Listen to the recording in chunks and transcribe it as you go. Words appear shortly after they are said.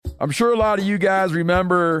I'm sure a lot of you guys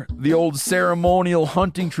remember the old ceremonial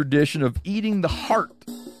hunting tradition of eating the heart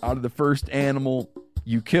out of the first animal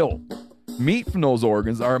you kill. Meat from those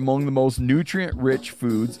organs are among the most nutrient-rich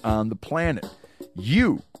foods on the planet.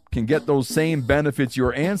 You can get those same benefits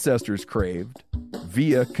your ancestors craved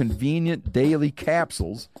via convenient daily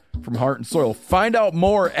capsules from Heart and Soil. Find out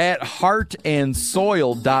more at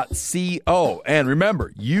heartandsoil.co. And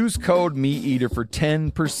remember, use code MeatEater for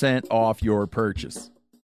 10% off your purchase.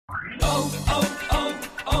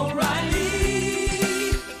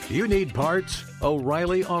 O'Reilly. You need parts?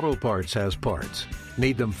 O'Reilly Auto Parts has parts.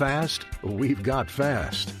 Need them fast? We've got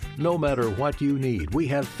fast. No matter what you need, we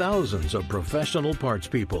have thousands of professional parts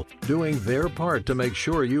people doing their part to make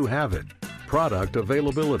sure you have it. Product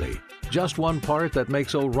availability. Just one part that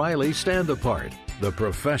makes O'Reilly stand apart. The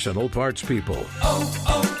professional parts people.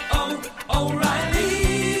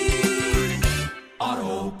 O'Reilly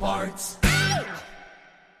Auto Parts.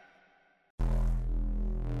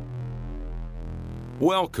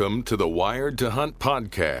 Welcome to the Wired to Hunt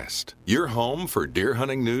podcast, your home for deer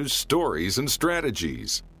hunting news, stories, and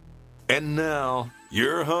strategies. And now,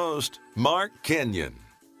 your host, Mark Kenyon.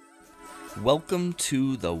 Welcome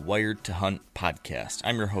to the Wired to Hunt podcast.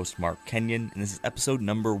 I'm your host, Mark Kenyon, and this is episode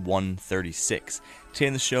number 136. Today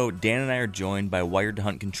on the show, Dan and I are joined by Wired to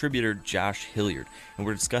Hunt contributor Josh Hilliard, and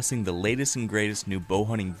we're discussing the latest and greatest new bow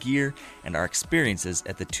hunting gear and our experiences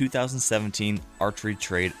at the 2017 Archery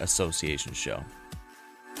Trade Association show.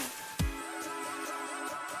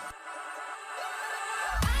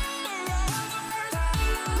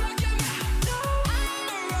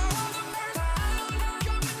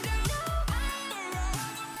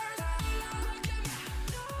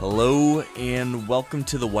 Hello and welcome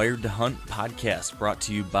to the Wired to Hunt podcast, brought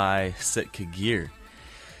to you by Sitka Gear.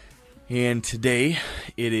 And today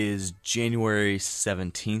it is January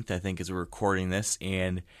 17th, I think, as we're recording this,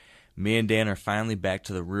 and me and Dan are finally back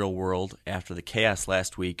to the real world after the chaos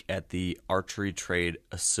last week at the Archery Trade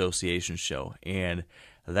Association show. And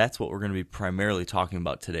that's what we're going to be primarily talking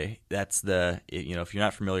about today. That's if you're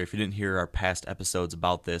not familiar, if you didn't hear our past episodes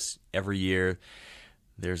about this, every year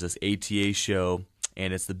there's this ATA show.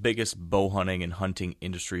 And it's the biggest bow hunting and hunting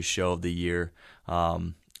industry show of the year,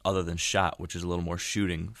 other than SHOT, which is a little more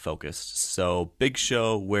shooting focused. So big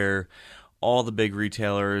show where all the big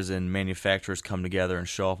retailers and manufacturers come together and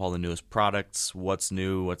show off all the newest products, what's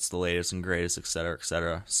new, what's the latest and greatest, et cetera, et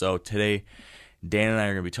cetera. So today, Dan and I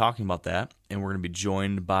are going to be talking about that, and we're going to be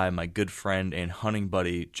joined by my good friend and hunting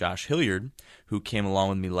buddy, Josh Hilliard, who came along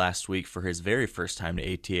with me last week for his very first time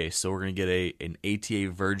to ATA. So we're going to get an ATA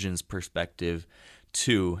Virgin's perspective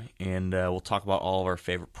too, and we'll talk about all of our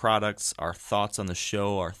favorite products, our thoughts on the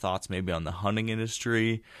show, our thoughts maybe on the hunting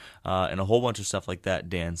industry, and a whole bunch of stuff like that,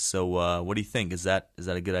 Dan. So what do you think? Is that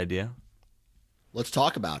a good idea? Let's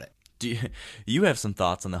talk about it. You have some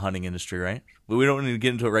thoughts on the hunting industry, right? Well, we don't need to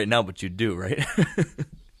get into it right now, but you do, right?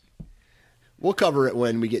 We'll cover it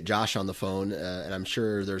when we get Josh on the phone, and I'm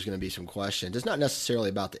sure there's going to be some questions. It's not necessarily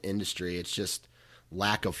about the industry. It's just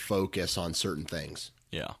lack of focus on certain things.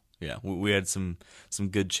 Yeah, we had some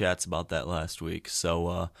good chats about that last week.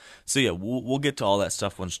 So yeah, we'll get to all that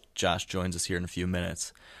stuff once Josh joins us here in a few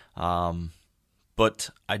minutes.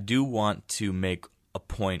 But I do want to make a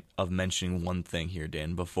point of mentioning one thing here,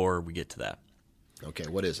 Dan, before we get to that. Okay,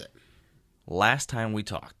 what is it? Last time we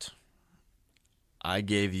talked, I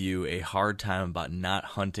gave you a hard time about not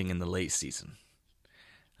hunting in the late season.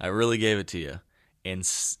 I really gave it to you. And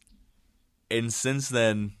since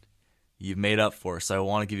then, you've made up for it, so I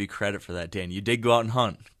want to give you credit for that, Dan. You did go out and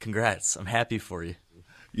hunt. Congrats. I'm happy for you.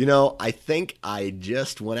 You know, I think I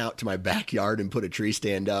just went out to my backyard and put a tree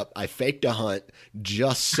stand up. I faked a hunt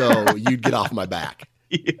just so you'd get off my back.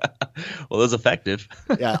 Yeah. Well, it was effective.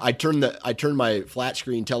 Yeah, I turned my flat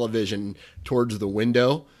screen television towards the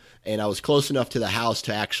window, and I was close enough to the house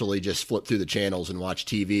to actually just flip through the channels and watch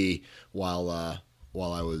TV while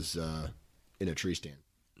I was in a tree stand.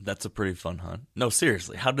 That's a pretty fun hunt. No,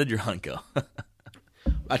 seriously, how did your hunt go?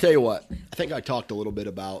 I tell you what, I think I talked a little bit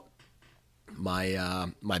about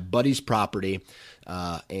my my buddy's property,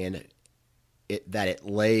 and that it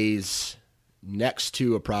lays next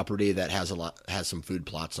to a property that has some food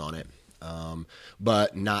plots on it,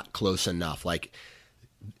 but not close enough. Like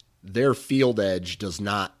their field edge is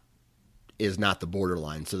not the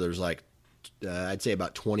borderline. So there's like I'd say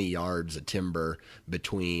about 20 yards of timber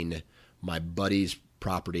between my buddy's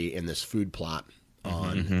property and this food plot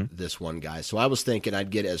on this one guy. So I was thinking I'd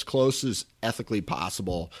get as close as ethically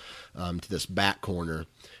possible to this back corner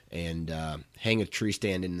and hang a tree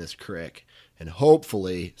stand in this creek and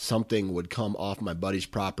hopefully something would come off my buddy's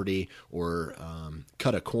property or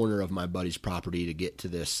cut a corner of my buddy's property to get to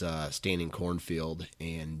this standing cornfield.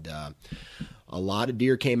 And a lot of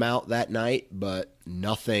deer came out that night, but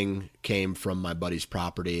nothing came from my buddy's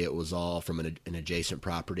property. It was all from an adjacent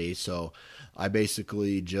property. So I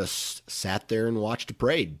basically just sat there and watched a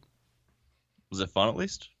parade. Was it fun at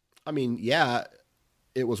least? I mean, yeah,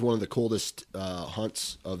 it was one of the coldest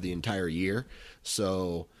hunts of the entire year.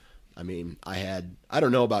 So, I mean, I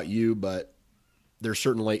don't know about you, but there's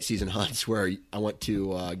certain late season hunts where I went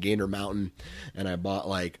to Gander Mountain and I bought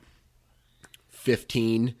like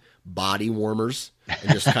 15 body warmers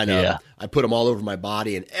and just kind of, I put them all over my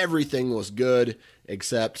body and everything was good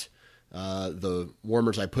except the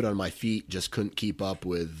warmers I put on my feet just couldn't keep up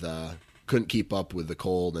with the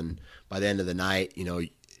cold. And by the end of the night, you know,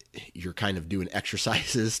 you're kind of doing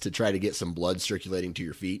exercises to try to get some blood circulating to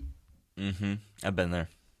your feet. Mm-hmm. I've been there.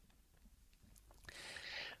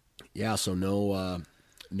 Yeah, so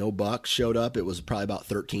no bucks showed up. It was probably about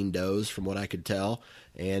 13 does from what I could tell,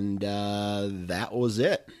 and that was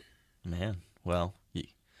it. Man, well,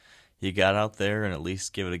 you got out there and at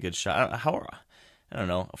least give it a good shot. I don't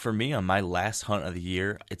know. For me, on my last hunt of the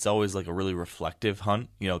year, it's always like a really reflective hunt.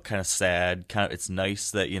 You know, kind of sad. It's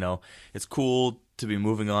nice that, you know, it's cool to be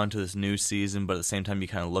moving on to this new season, but at the same time, you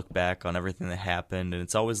kind of look back on everything that happened, and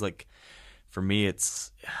it's always like, for me,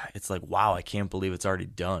 it's like, wow, I can't believe it's already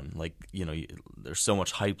done. Like, you know, there's so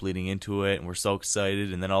much hype leading into it, and we're so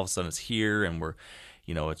excited, and then all of a sudden it's here, and we're,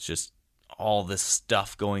 you know, it's just all this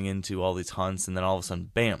stuff going into all these hunts, and then all of a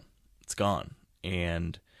sudden, bam, it's gone.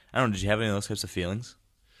 And I don't know, did you have any of those types of feelings?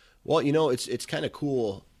 Well, you know, it's kind of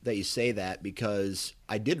cool that you say that because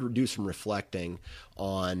I did do some reflecting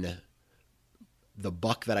on the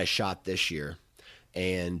buck that I shot this year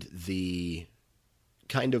and the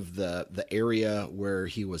kind of the area where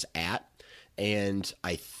he was at. And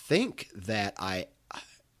I think that I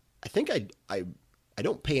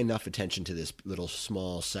don't pay enough attention to this little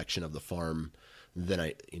small section of the farm than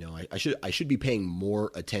I should be paying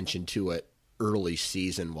more attention to it early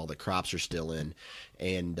season while the crops are still in.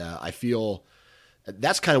 And I feel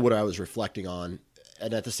that's kind of what I was reflecting on.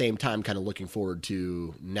 And at the same time, kind of looking forward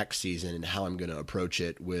to next season and how I'm going to approach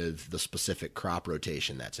it with the specific crop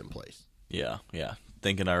rotation that's in place. Yeah.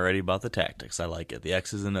 Thinking already about the tactics. I like it. The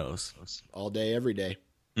X's and O's. All day, every day.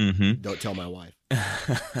 Mm-hmm. Don't tell my wife.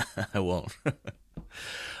 I won't.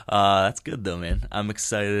 That's good though, man. I'm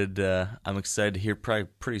excited. I'm excited to hear probably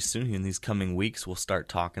pretty soon in these coming weeks we'll start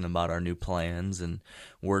talking about our new plans and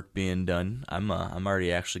work being done. I'm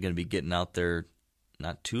already actually going to be getting out there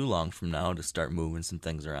not too long from now to start moving some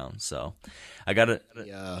things around. So I got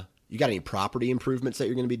to. You got any property improvements that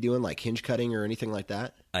you're going to be doing, like hinge cutting or anything like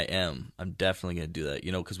that? I am. I'm definitely going to do that.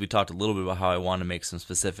 You know, because we talked a little bit about how I want to make some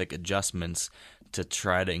specific adjustments to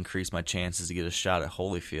try to increase my chances to get a shot at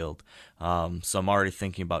Holyfield. So I'm already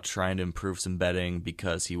thinking about trying to improve some bedding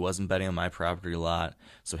because he wasn't bedding on my property a lot.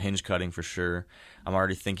 So hinge cutting for sure. I'm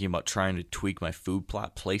already thinking about trying to tweak my food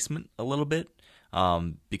plot placement a little bit.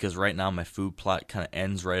 Because right now my food plot kind of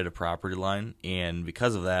ends right at a property line, and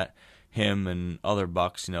because of that, him and other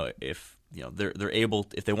bucks, you know, if you know they're able,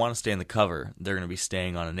 if they want to stay in the cover, they're going to be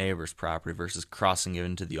staying on a neighbor's property versus crossing it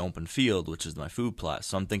into the open field, which is my food plot.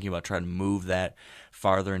 So I'm thinking about trying to move that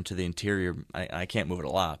farther into the interior. I can't move it a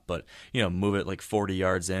lot, but you know, move it like 40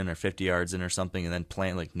 yards in or 50 yards in or something, and then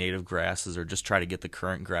plant like native grasses or just try to get the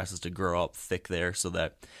current grasses to grow up thick there, so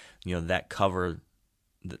that you know that cover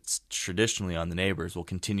that's traditionally on the neighbors will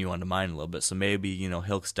continue onto mine a little bit. So maybe, you know,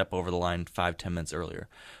 he'll step over the line 5-10 minutes earlier,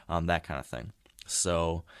 that kind of thing.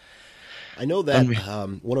 So I know that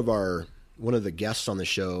one of the guests on the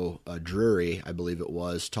show, Drury, I believe it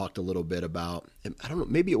was, talked a little bit about, I don't know,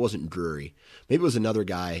 maybe it wasn't Drury, maybe it was another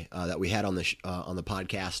guy that we had on the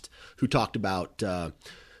podcast who talked about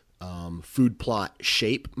food plot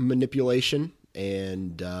shape manipulation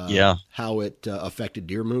and how it affected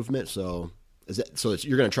deer movement. So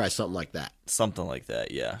you're going to try something like that? Something like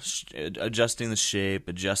that, yeah. Adjusting the shape,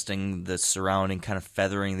 adjusting the surrounding, kind of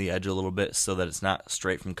feathering the edge a little bit so that it's not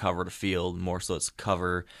straight from cover to field, more so it's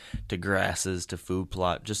cover to grasses to food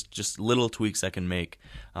plot. Just little tweaks I can make.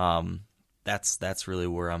 That's really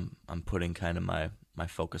where I'm putting kind of my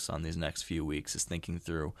focus on these next few weeks, is thinking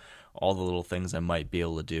through all the little things I might be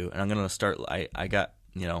able to do. And I'm going to start. I got,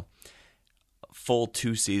 you know, full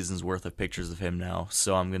 2 seasons worth of pictures of him now,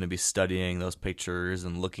 so I'm going to be studying those pictures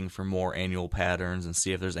and looking for more annual patterns and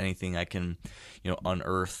see if there's anything I can, you know,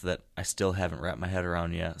 unearth that I still haven't wrapped my head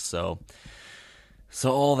around yet. So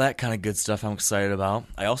all that kind of good stuff I'm excited about.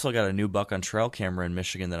 I also got a new buck on trail camera in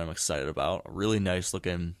Michigan that I'm excited about. A really nice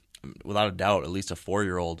looking, without a doubt, at least a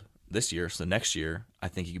 4-year-old this year. So next year, I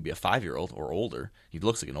think he could be a 5-year-old or older. He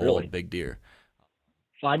looks like an Really? old big deer.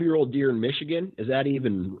 5-year-old deer in Michigan? Is that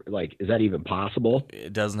even possible?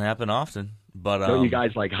 It doesn't happen often, but Don't you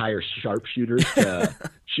guys hire sharpshooters to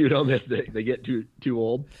shoot them if they get too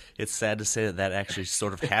old? it's sad to say that actually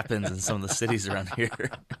sort of happens in some of the cities around here.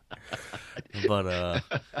 but I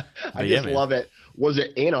yeah, just man. love it. Was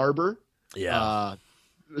it Ann Arbor? Yeah.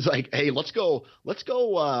 It was like, hey, let's go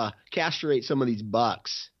castrate some of these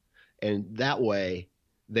bucks, and that way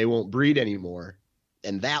they won't breed anymore.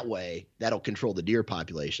 And that way, that'll control the deer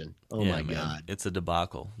population. Oh Yeah, my man. God! It's a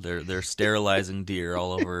debacle. They're sterilizing deer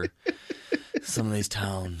all over some of these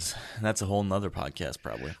towns. And that's a whole nother podcast,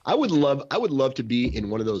 probably. I would love to be in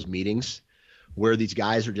one of those meetings where these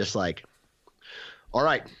guys are just like, all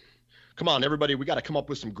right, come on, everybody, we got to come up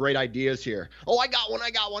with some great ideas here. Oh, I got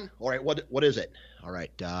one. All right, what is it? All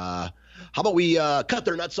right, how about we cut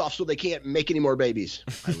their nuts off so they can't make any more babies?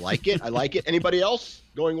 I like it. Anybody else?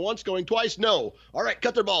 Going once, going twice? No. All right,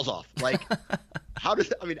 cut their balls off. Like, how does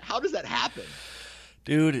that happen?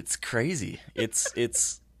 Dude, it's crazy.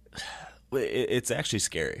 It's actually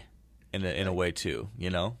scary in a way too,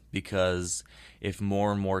 because if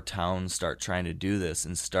more and more towns start trying to do this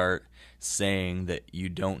and start saying that you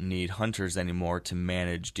don't need hunters anymore to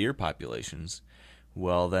manage deer populations,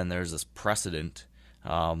 well, then there's this precedent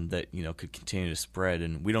that could continue to spread,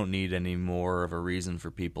 and we don't need any more of a reason for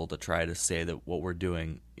people to try to say that what we're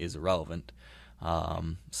doing is irrelevant.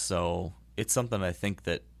 So it's something I think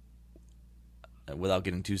that, without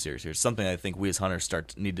getting too serious here, it's something I think we as hunters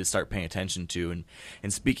need to start paying attention to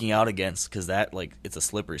and speaking out against, because that it's a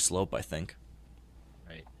slippery slope, I think.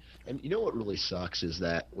 Right. And you know what really sucks is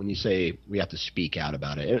that when you say we have to speak out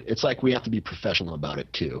about it, it's like we have to be professional about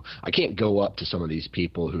it too. I can't go up to some of these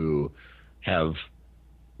people who have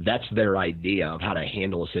that's their idea of how to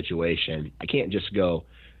handle a situation. I can't just go,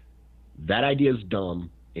 that idea is dumb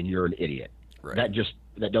and you're an idiot. Right.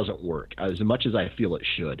 That doesn't work as much as I feel it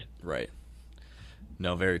should. Right.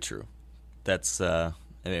 No, very true. That's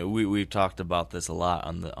we've talked about this a lot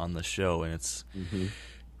on the show, and it's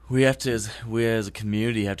we as a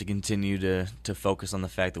community have to continue to focus on the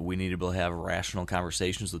fact that we need to be able to have rational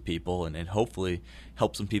conversations with people and hopefully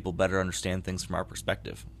help some people better understand things from our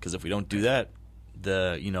perspective. Because if we don't do that,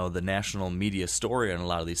 the national media story on a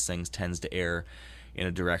lot of these things tends to err in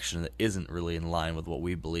a direction that isn't really in line with what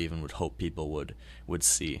we believe and would hope people would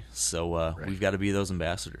see. So we've got to be those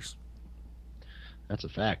ambassadors. That's a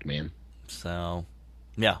fact, man. So,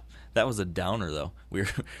 yeah, that was a downer though. We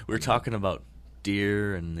were talking about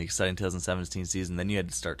deer and the exciting 2017 season. Then you had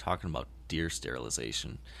to start talking about deer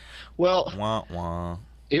sterilization. Well, wah, wah.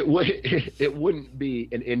 It wouldn't be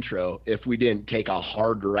an intro if we didn't take a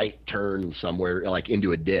hard right turn somewhere, like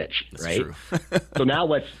into a ditch, That's right? true. So now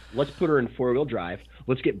let's put her in 4-wheel drive.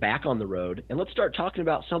 Let's get back on the road and let's start talking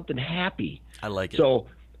about something happy. I like it. So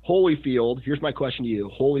Holyfield, here's my question to you.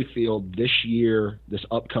 Holyfield this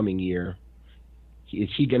upcoming year, is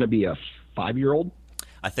he going to be a 5-year-old?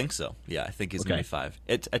 I think so. Yeah, I think he's Okay. going to be 5.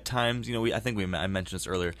 At times, I mentioned this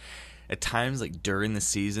earlier. At times, like during the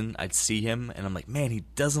season, I'd see him and I'm like, man, he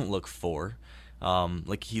doesn't look 4.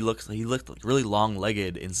 He looked like really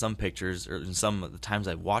long-legged in some pictures, or in some of the times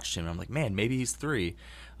I've watched him. And I'm like, man, maybe he's 3.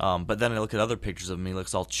 But then I look at other pictures of him, he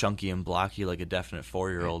looks all chunky and blocky like a definite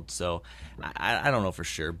 4-year-old. So I don't know for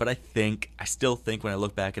sure, but I still think when I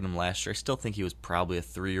look back at him last year, I still think he was probably a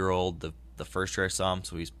 3-year-old the first year I saw him.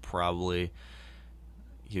 So he was probably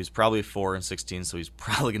a 4 in 16, so he's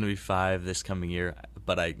probably going to be 5 this coming year.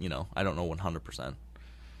 But I don't know 100%.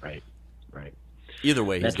 Right. Either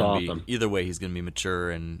way, he's That's going awesome. to be. Either way, he's going to be mature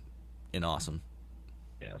and awesome.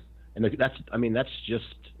 Yeah, and that's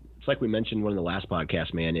just, it's like we mentioned in one of the last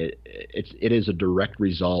podcasts, man. It is a direct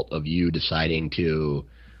result of you deciding to,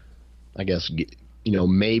 I guess,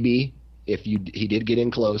 maybe if he did get in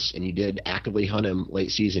close and you did actively hunt him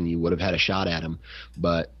late season, you would have had a shot at him,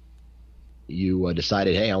 but you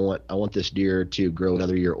decided, hey, I want this deer to grow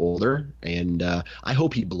another year older, and I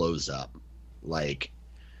hope he blows up, like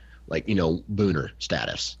Booner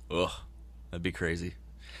status. Ugh, that'd be crazy.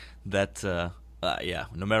 That yeah.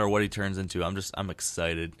 No matter what he turns into, I'm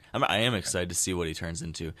excited. I am excited to see what he turns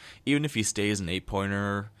into. Even if he stays an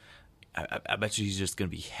 8-pointer, I bet you he's just gonna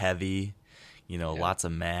be heavy, lots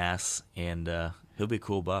of mass, and he'll be a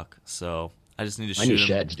cool buck. So I just need to shoot him.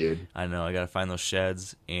 Sheds, dude. I know. I gotta find those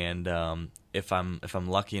sheds, and if I'm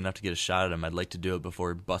lucky enough to get a shot at him, I'd like to do it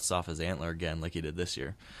before he busts off his antler again, like he did this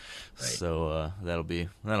year. Right. So that'll be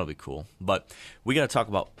cool. But we got to talk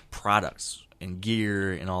about products and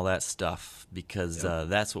gear and all that stuff, because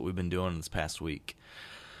that's what we've been doing this past week.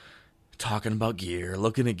 talking about gear,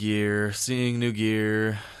 looking at gear, seeing new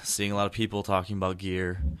gear, seeing a lot of people talking about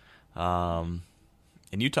gear. And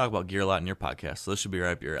you talk about gear a lot in your podcast, so this should be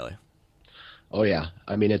right up your alley. Oh, yeah.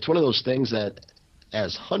 I mean, it's one of those things that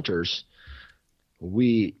as hunters,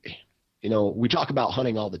 we talk about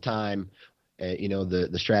hunting all the time,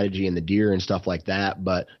 the strategy and the deer and stuff like that.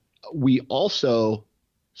 But we also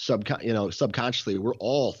subconsciously, we're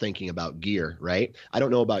all thinking about gear, right? I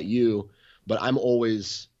don't know about you, but I'm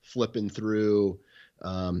always flipping through,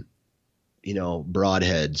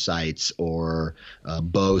 broadhead sites or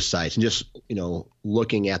bow sites and just,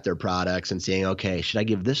 looking at their products and saying, okay, should I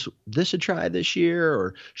give this a try this year,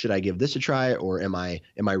 or should I give this a try, or am I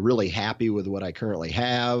really happy with what I currently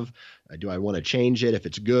have? Do I want to change it if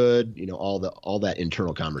it's good? All that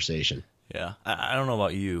internal conversation. Yeah. I don't know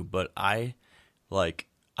about you, but I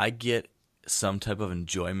get some type of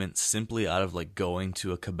enjoyment simply out of like going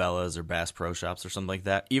to a Cabela's or Bass Pro Shops or something like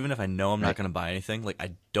that. Even if I know I'm not going to buy anything, like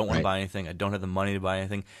I don't want to buy anything, I don't have the money to buy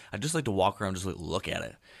anything. I just like to walk around, just like look at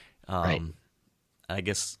it. I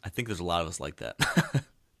think there's a lot of us like that.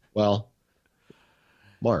 Well,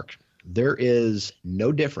 Mark, there is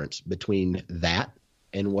no difference between that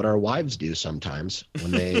and what our wives do sometimes when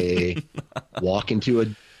they walk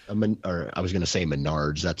into I was going to say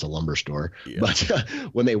Menards, that's a lumber store, but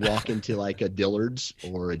when they walk into like a Dillard's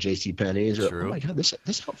or a JCPenney's, or, oh my God, this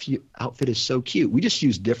outfit is so cute. We just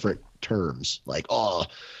use different terms like, oh,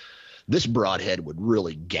 this broadhead would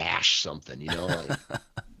really gash something, like,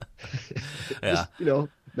 yeah. Just,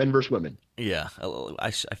 men versus women. Yeah.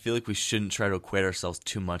 I feel like we shouldn't try to equate ourselves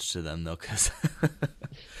too much to them though, because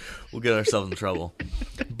we'll get ourselves in trouble.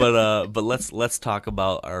 But let's talk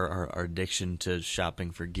about our addiction to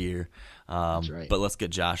shopping for gear. That's right. But let's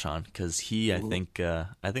get Josh on, because I think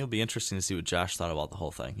it'll be interesting to see what Josh thought about the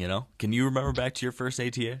whole thing. Can you remember back to your first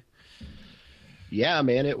ATA? Yeah,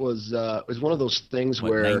 man, it was one of those things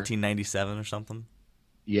where 1997 or something.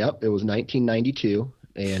 Yep, it was 1992,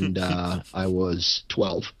 and I was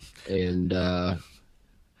 12, and I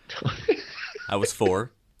was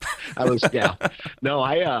 4. No,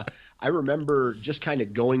 I remember just kind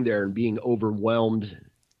of going there and being overwhelmed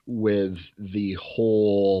with the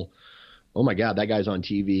whole, oh my God, that guy's on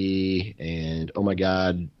TV, and oh my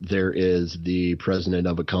God, there is the president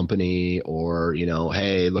of a company, or,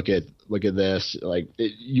 hey, look at this. Like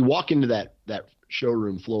you walk into that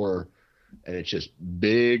showroom floor and it's just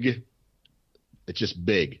big. It's just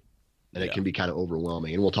big, and it can be kind of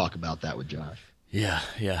overwhelming. And we'll talk about that with Josh. Yeah,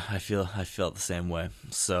 I felt the same way.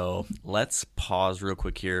 So let's pause real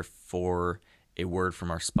quick here for a word from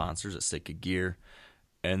our sponsors at Sitka Gear,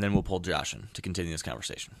 and then we'll pull Josh in to continue this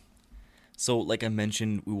conversation. So like I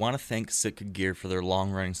mentioned, we want to thank Sitka Gear for their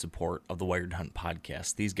long-running support of the Wired to Hunt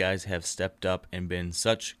podcast. These guys have stepped up and been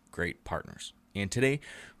such great partners. And today,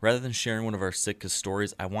 rather than sharing one of our Sitka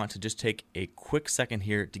stories, I want to just take a quick second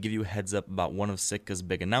here to give you a heads up about one of Sitka's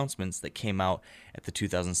big announcements that came out at the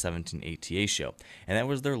 2017 ATA show, and that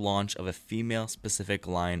was their launch of a female-specific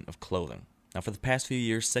line of clothing. Now, for the past few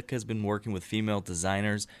years, Sitka has been working with female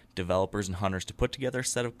designers, developers, and hunters to put together a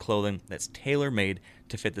set of clothing that's tailor-made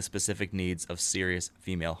to fit the specific needs of serious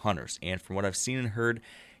female hunters. And from what I've seen and heard,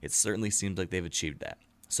 it certainly seems like they've achieved that.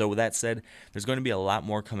 So with that said, there's going to be a lot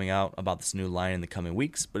more coming out about this new line in the coming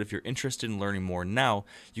weeks, but if you're interested in learning more now,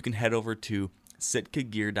 you can head over to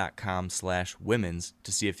sitkagear.com/women's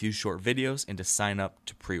to see a few short videos and to sign up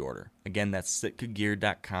to pre-order. Again, that's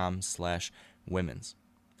sitkagear.com/women's.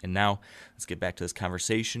 And now, let's get back to this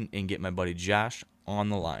conversation and get my buddy Josh on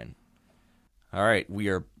the line. All right, we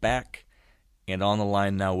are back, and on the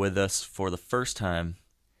line now with us for the first time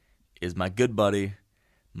is my good buddy,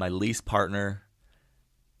 my lease partner,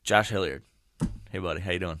 Josh Hilliard. Hey, buddy,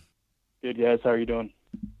 how you doing? Good, guys. How are you doing?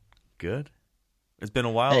 Good. It's been a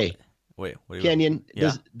while. Hey, wait, Kenyon.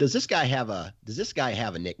 Yeah. Does this guy have a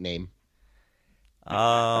nickname?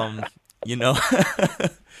 The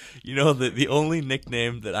only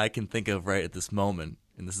nickname that I can think of right at this moment,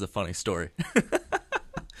 and this is a funny story,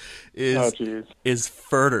 is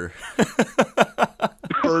Furter.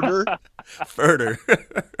 Furter? Furter.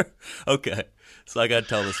 Okay, so I gotta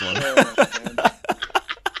tell this one.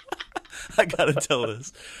 I gotta tell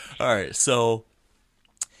this. All right, so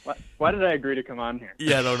why did I agree to come on here?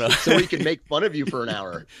 Yeah, I don't know. So we can make fun of you for an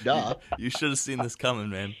hour. Duh. You should have seen this coming,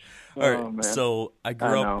 man. All right, man. So I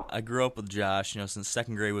grew up with Josh. Since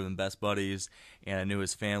second grade we've been best buddies, and I knew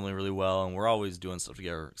his family really well, and we're always doing stuff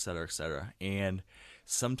together, et cetera, et cetera. And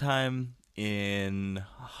sometime in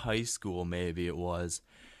high school, maybe it was,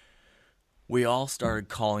 we all started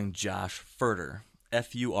calling Josh Furter,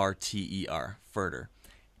 Furter, Furter.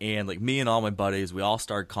 And like me and all my buddies, we all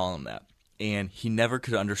started calling him that. and he never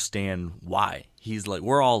could understand why. He's like,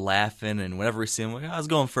 we're all laughing, and whenever we see him, like, I was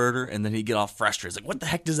going further, and then he'd get all frustrated. He's like, what the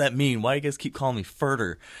heck does that mean? Why do you guys keep calling me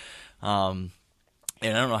further? And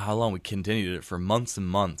I don't know how long we continued it, for months and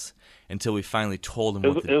months, until we finally told him.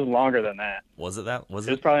 It was longer than that. Was it that? It was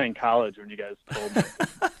probably in college when you guys told me.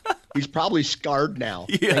 He's probably scarred now.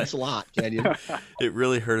 Yeah. Thanks a lot, Kenyon. It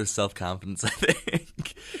really hurt his self-confidence, I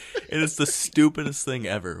think. And it's the stupidest thing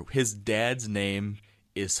ever. His dad's name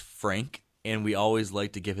is Frank, and we always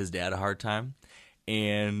like to give his dad a hard time.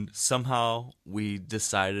 And somehow we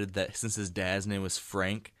decided that since his dad's name was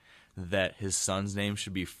Frank, that his son's name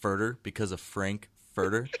should be Furter because of Frank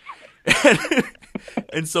Furter.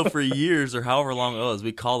 And so for years, or however long it was,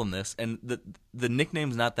 we called him this. And the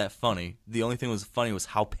nickname's not that funny. The only thing that was funny was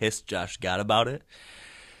how pissed Josh got about it.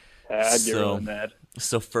 I'd get really mad.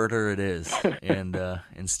 So Furter it is,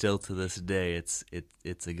 and still to this day, it's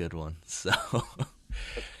a good one. So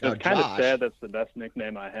it's kind of sad that's the best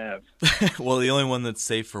nickname I have. Well, the only one that's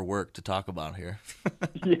safe for work to talk about here.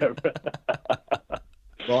 Yeah.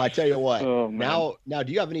 Well, I tell you what. Oh, man. Now,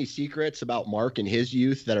 do you have any secrets about Mark and his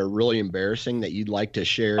youth that are really embarrassing that you'd like to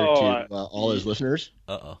share to all his listeners?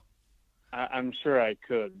 Uh-oh. I'm sure I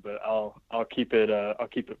could, but I'll keep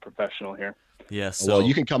it professional here. Yeah. So, well,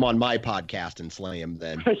 you can come on my podcast and slay him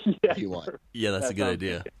then if you want. Yeah, that's a good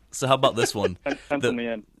idea. So how about this one? Pencil me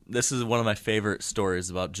in. This is one of my favorite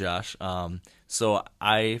stories about Josh. So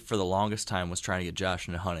I, for the longest time, was trying to get Josh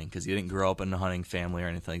into hunting because he didn't grow up in a hunting family or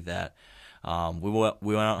anything like that. We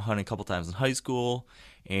went out hunting a couple times in high school,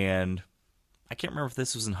 and I can't remember if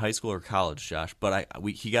this was in high school or college, Josh, but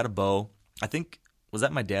he got a bow. I think, was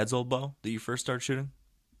that my dad's old bow that you first started shooting?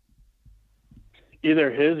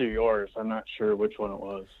 Either his or yours. I'm not sure which one it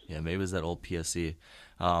was. Yeah, maybe it was that old PSE.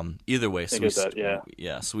 Either way, so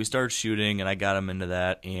so we started shooting, and I got him into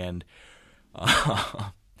that, and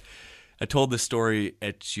I told this story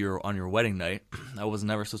on your wedding night. I was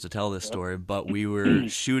never supposed to tell this story, but we were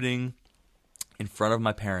shooting in front of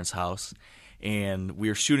my parents' house, and we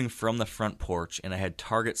were shooting from the front porch, and I had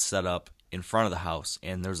targets set up in front of the house,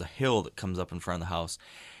 and there's a hill that comes up in front of the house,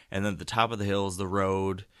 and then at the top of the hill is the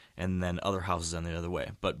road, and then other houses on the other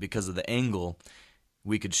way. But because of the angle,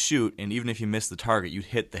 we could shoot, and even if you missed the target, you'd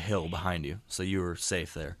hit the hill behind you, so you were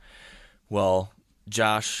safe there. Well,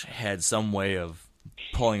 Josh had some way of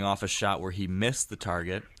pulling off a shot where he missed the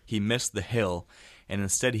target, he missed the hill, and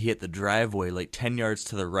instead he hit the driveway like 10 yards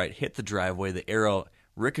to the right, hit the driveway, the arrow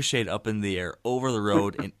ricocheted up in the air, over the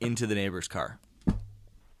road, and into the neighbor's car.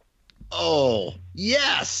 Oh,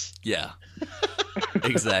 yes! Yeah.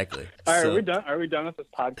 Exactly. All right, are we done with this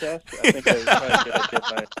podcast? I think I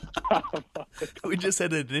probably get we just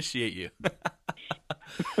had to initiate you.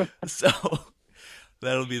 So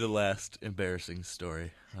that'll be the last embarrassing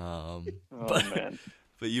story. Man.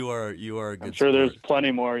 But you are a good I'm sure sport. There's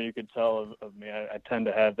plenty more you could tell of me. I tend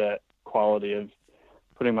to have that quality of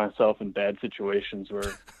putting myself in bad situations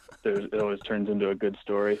where it always turns into a good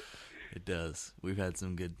story. It does. We've had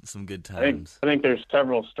some good times. I think there's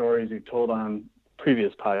several stories you told on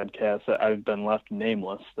previous podcasts that I've been left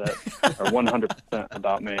nameless that are 100%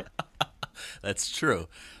 about me. That's true.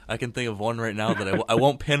 I can think of one right now that I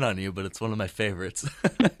won't pin on you, but it's one of my favorites.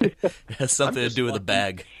 It has something to do with a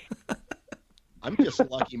bag. I'm just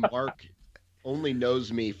lucky Mark only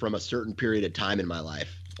knows me from a certain period of time in my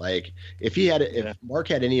life. Like if Mark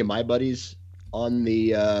had any of my buddies on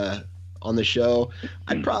the show,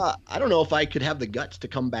 I don't know if I could have the guts to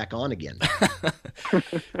come back on again.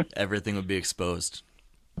 Everything would be exposed.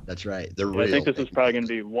 That's right. They're real. I think this is probably going to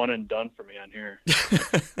be one and done for me on here.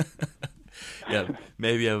 Yeah,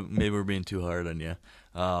 maybe we're being too hard on you.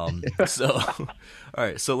 So, all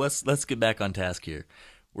right. So let's get back on task here.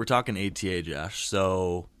 We're talking ATA, Josh.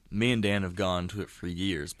 So me and Dan have gone to it for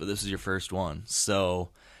years, but this is your first one.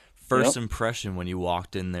 So first impression when you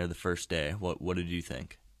walked in there the first day, what did you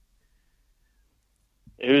think?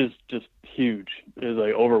 It was just huge. It was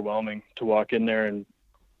like overwhelming to walk in there and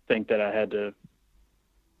think that I had to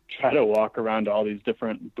try to walk around to all these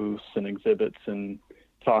different booths and exhibits and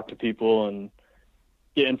talk to people and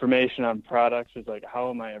get information on products. It's like,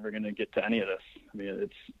 how am I ever going to get to any of this? I mean,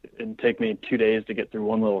 it'd take me 2 days to get through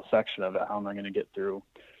one little section of it. How am I going to get through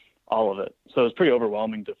all of it? So it was pretty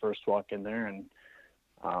overwhelming to first walk in there. And,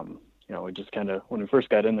 we just when we first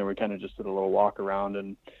got in there, we kind of just did a little walk around,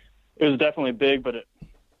 and it was definitely big, but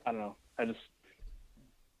I don't know. I just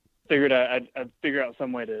figured I'd figure out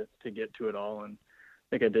some way to get to it all. And I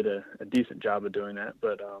think I did a decent job of doing that,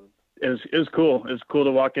 but it was cool. It was cool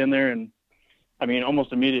to walk in there, and I mean,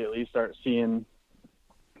 almost immediately you start seeing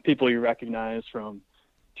people you recognize from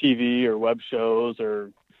TV or web shows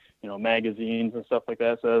or magazines and stuff like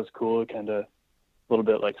that. So that was cool, kind of a little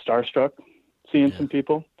bit like starstruck seeing some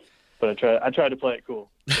people. But I tried to play it cool.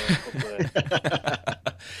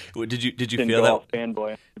 So did you didn't feel go that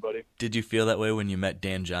fanboy anybody? Did you feel that way when you met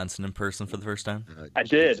Dan Johnson in person for the first time? I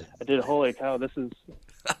did. Holy cow! This is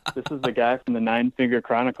the guy from the Nine Finger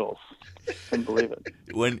Chronicles. Couldn't believe it.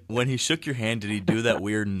 When he shook your hand, did he do that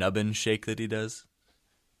weird nubbin shake that he does?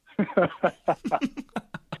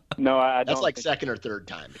 No, I don't. That's like second or third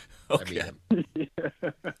time. Okay.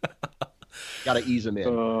 Got to ease him in.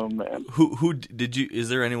 Oh man. Who did you? Is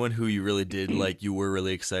there anyone who you really did like? You were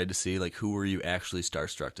really excited to see. Like, who were you actually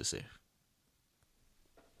starstruck to see?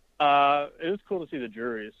 It was cool to see the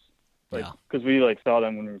juries, because we saw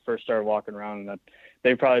them when we first started walking around, and that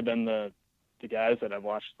they've probably been the guys that I've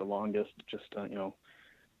watched the longest, just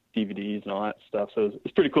DVDs and all that stuff. So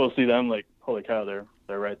it's pretty cool to see them. Like, holy cow, they're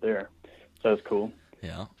right there. So that was cool.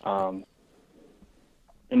 Yeah. And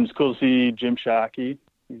it's cool to see Jim Shockey.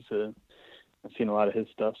 I've seen a lot of his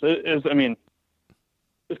stuff. So it's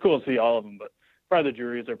cool to see all of them, but probably the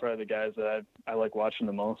juries are probably the guys that I like watching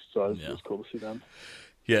the most. So it was cool to see them.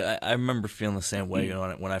 Yeah, I remember feeling the same way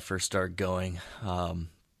when I first started going.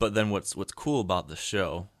 But then what's cool about the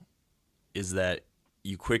show is that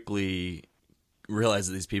you quickly realize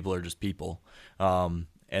that these people are just people, and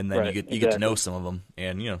then you get to know some of them,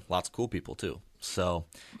 and lots of cool people too. So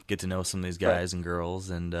get to know some of these guys and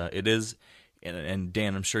girls, and it is. And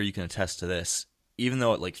Dan, I'm sure you can attest to this. Even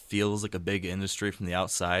though it feels like a big industry from the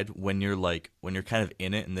outside, when you're kind of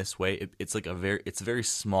in it in this way, it's a very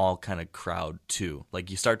small kind of crowd too.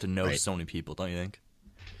 Like, you start to know so many people, don't you think?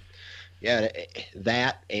 Yeah,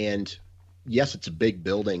 that, and yes, it's a big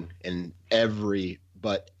building, and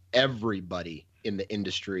but everybody in the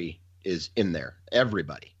industry is in there.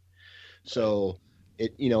 Everybody. So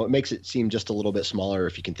it makes it seem just a little bit smaller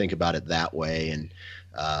if you can think about it that way. And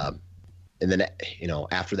then,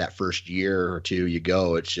 after that first year or two,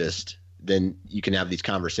 it's just, then you can have these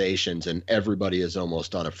conversations, and everybody is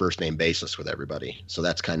almost on a first name basis with everybody. So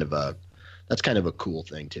that's kind of a cool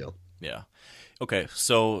thing too. Yeah. Okay.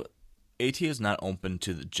 So ATA is not open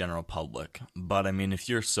to the general public, but if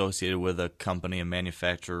you're associated with a company, a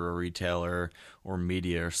manufacturer, a retailer, or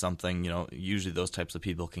media or something, usually those types of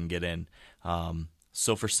people can get in.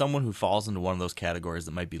 So for someone who falls into one of those categories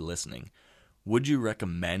that might be listening, would you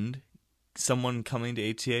recommend someone coming to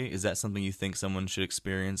ATA? Is that something you think someone should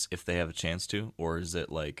experience if they have a chance to, or is it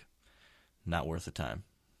not worth the time?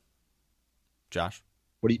 Josh?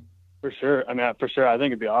 What do you? For sure. For sure. I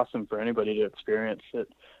think it'd be awesome for anybody to experience it.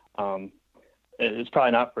 It's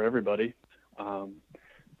probably not for everybody, but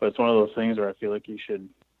it's one of those things where I feel like you should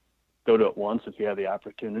go to it once if you have the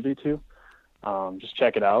opportunity to. Just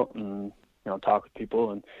check it out and talk with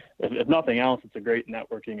people, and if nothing else, it's a great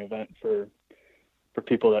networking event for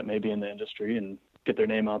people that may be in the industry, and get their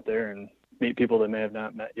name out there and meet people they may have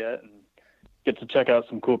not met yet, and get to check out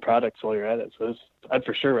some cool products while you're at it. So I'd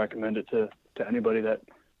for sure recommend it to anybody that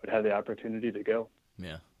would have the opportunity to go.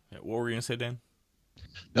 Yeah. What were you going to say, Dan?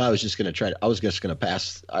 No, I was just going to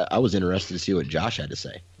pass. I was interested to see what Josh had to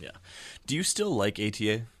say. Yeah. Do you still like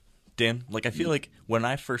ATA, Dan? I feel like when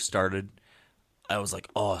I first started, I was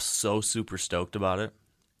so super stoked about it.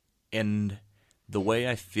 And the way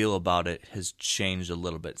I feel about it has changed a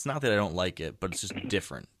little bit. It's not that I don't like it, but it's just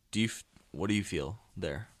different. What do you feel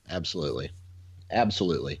there? Absolutely. Do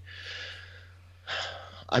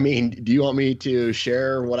you want me to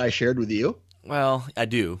share what I shared with you? Well, I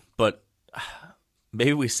do, but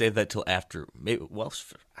maybe we save that till after. I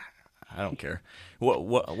don't care.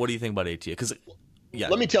 What do you think about ATA? Because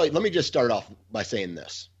let me tell you. Let me just start off by saying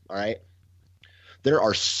this. All right, there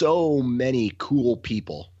are so many cool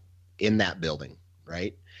people in that building.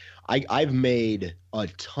 Right, I've made a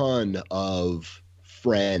ton of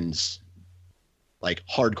friends, like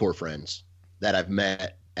hardcore friends that I've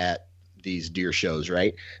met at these deer shows.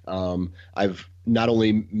 Right, I've not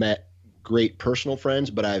only met great personal friends,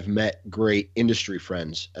 but I've met great industry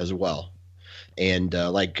friends as well. And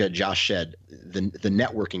like Josh said, the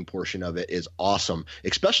networking portion of it is awesome,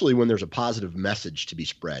 especially when there's a positive message to be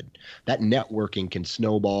spread. That networking can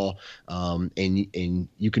snowball, and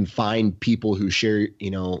you can find people who share,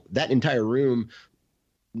 that entire room.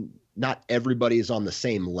 Not everybody is on the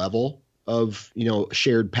same level of,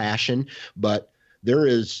 shared passion, but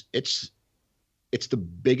it's the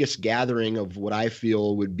biggest gathering of what I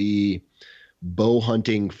feel would be bow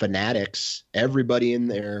hunting fanatics. Everybody in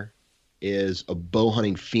there is a bow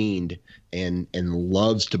hunting fiend and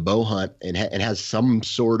loves to bow hunt and has some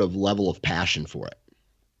sort of level of passion for it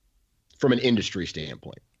from an industry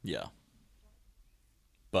standpoint. Yeah.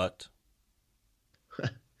 But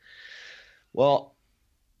well,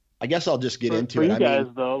 I guess I'll just get into for it. you I guys,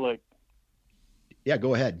 mean, though, like, yeah,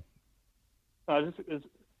 go ahead.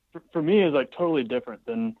 For me, is like totally different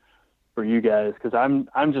than for you guys, because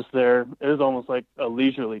I'm just there. It was almost like a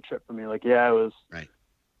leisurely trip for me. Like, yeah,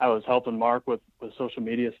 I was helping Mark with social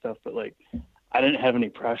media stuff, but like I didn't have any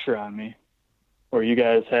pressure on me. Where you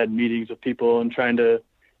guys had meetings with people and trying to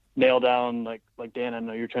nail down, like Dan, I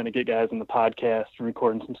know you're trying to get guys on the podcast and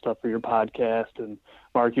recording some stuff for your podcast, and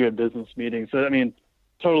Mark, you had business meetings. So I mean,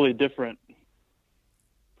 totally different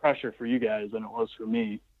pressure for you guys than it was for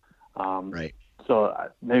me. Right. So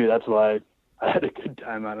maybe that's why I had a good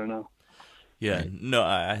time. I don't know. Yeah, Right. no,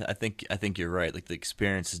 I think you're right. Like the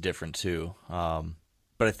experience is different too.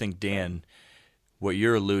 But I think Dan, what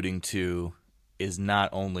you're alluding to is not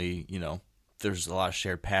only, there's a lot of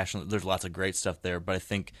shared passion. There's lots of great stuff there, but I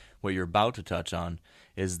think what you're about to touch on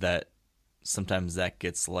is that sometimes that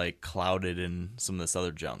gets like clouded in some of this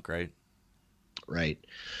other junk, right? Right.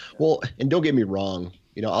 Well, and don't get me wrong.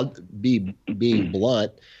 I'll be being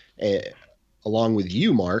blunt. Along with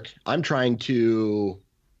you, Mark, I'm trying to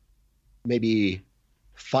maybe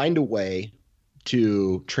find a way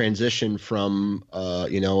to transition from, a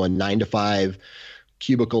 9-to-5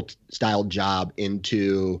 cubicle style job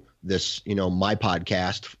into this, my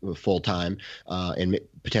podcast full time, and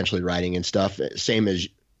potentially writing and stuff. Same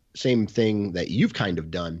thing that you've kind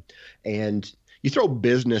of done. And you throw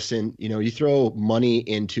business in, you throw money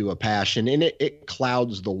into a passion, and it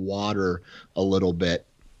clouds the water a little bit.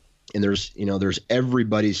 And there's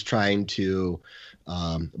everybody's trying to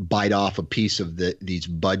bite off a piece of these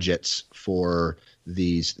budgets for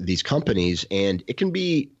these companies, and it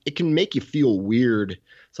can make you feel weird.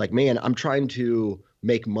 It's like, man, I'm trying to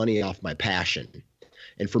make money off my passion.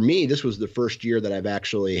 And for me, this was the first year that I've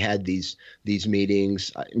actually had these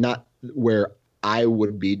meetings, not where I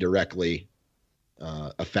would be directly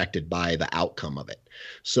affected by the outcome of it.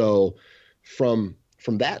 So from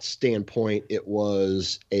that standpoint, it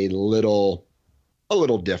was a little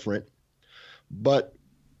different. But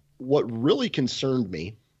what really concerned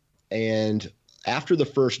me, and after the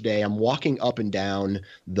first day, I'm walking up and down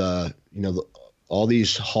all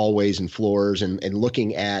these hallways and floors and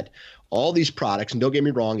looking at all these products. And don't get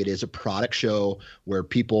me wrong, it is a product show where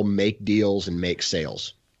people make deals and make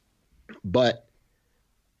sales. But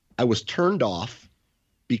I was turned off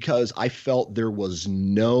because I felt there was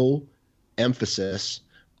no emphasis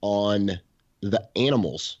on the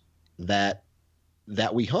animals that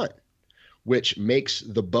we hunt, which makes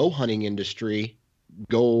the bow hunting industry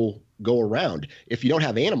go around. If you don't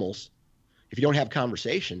have animals, if you don't have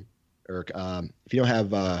conversation, or if you don't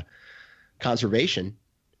have conservation,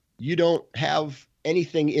 you don't have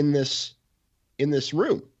anything in this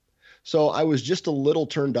room. So I was just a little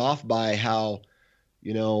turned off by how,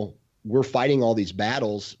 we're fighting all these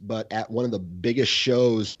battles, but at one of the biggest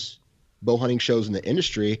shows, bow hunting shows in the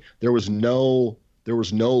industry, there was no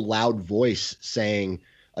loud voice saying,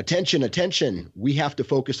 attention, we have to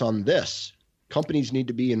focus on this. Companies need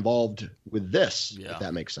to be involved with this, if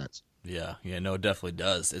that makes sense. Yeah, no, it definitely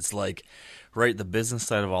does. It's like, right, the business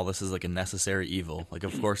side of all this is like a necessary evil. Like,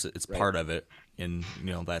 of course, it's part of it, and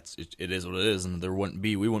it is what it is. And we wouldn't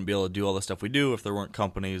be able to do all the stuff we do if there weren't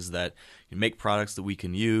companies that make products that we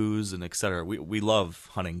can use and et cetera. We love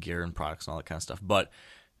hunting gear and products and all that kind of stuff. But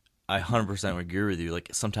I 100% agree with you. Like,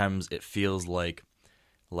 sometimes it feels like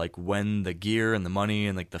when the gear and the money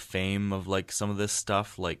and like the fame of like some of this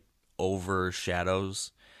stuff like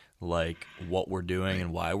overshadows like what we're doing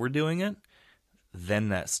and why we're doing it, then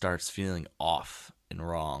that starts feeling off and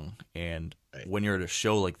wrong. And when you're at a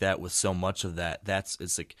show like that with so much of that,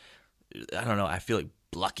 it's like, I don't know, I feel like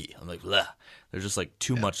Blucky. I'm like, bleh. There's just like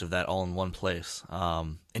too much of that all in one place.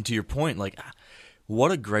 And to your point, like,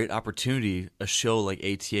 what a great opportunity a show like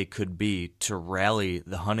ATA could be to rally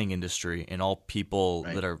the hunting industry and all people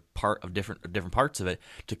that are part of different parts of it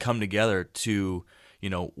to come together to,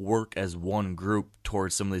 work as one group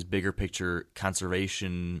towards some of these bigger picture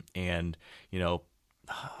conservation and,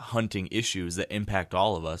 hunting issues that impact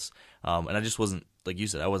all of us. And I just wasn't, like you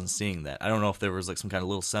said, I wasn't seeing that. I don't know if there was like some kind of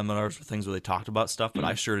little seminars or things where they talked about stuff, but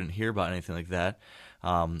I sure didn't hear about anything like that.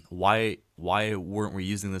 Why weren't we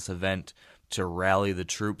using this event to rally the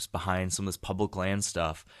troops behind some of this public land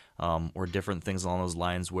stuff, or different things along those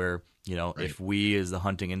lines where, if we as the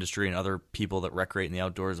hunting industry and other people that recreate in the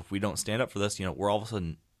outdoors, if we don't stand up for this, we're all of a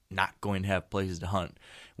sudden not going to have places to hunt.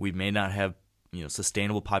 We may not have,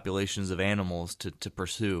 sustainable populations of animals to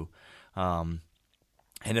pursue. And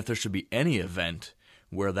if there should be any event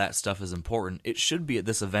where that stuff is important, it should be at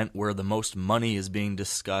this event where the most money is being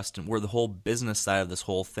discussed and where the whole business side of this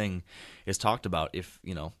whole thing is talked about. If,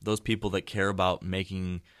 those people that care about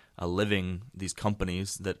making these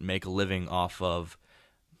companies that make a living off of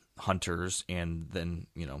hunters, and then,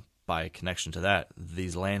 by connection to that,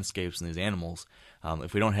 these landscapes and these animals.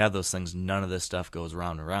 If we don't have those things, none of this stuff goes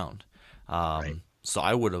round and round. Right. So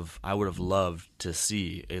I would have loved to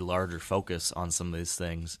see a larger focus on some of these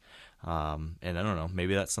things. And I don't know,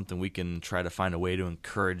 maybe that's something we can try to find a way to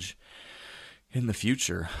encourage in the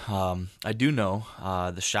future. I do know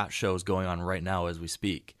the SHOT Show is going on right now as we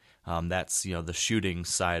speak. That's the shooting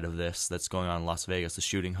side of this that's going on in Las Vegas, the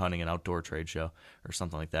shooting, hunting, and outdoor trade show or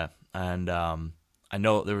something like that. And I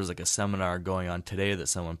know there was like a seminar going on today that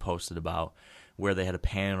someone posted about, where they had a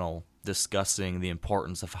panel discussing the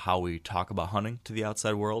importance of how we talk about hunting to the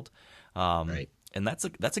outside world. Right. And that's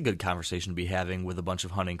a good conversation to be having with a bunch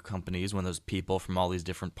of hunting companies when there's people from all these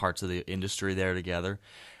different parts of the industry there together.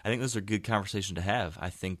 I think those are good conversation to have. I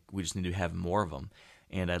think we just need to have more of them.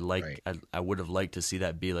 And I would have liked to see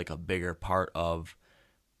that be like a bigger part of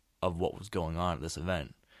what was going on at this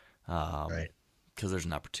event. Right. Because there's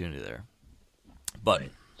an opportunity there. But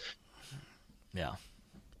yeah.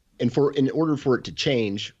 And in order for it to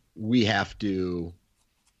change, we have to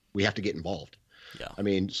get involved. Yeah. I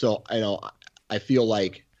mean, so I feel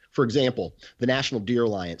like, for example, the National Deer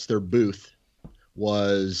Alliance, their booth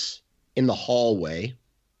was in the hallway,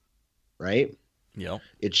 right? Yeah.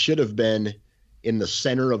 It should have been in the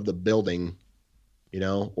center of the building,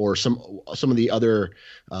 or some of the other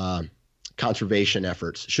conservation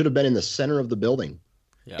efforts should have been in the center of the building.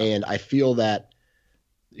 Yeah. And I feel that,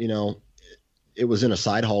 it was in a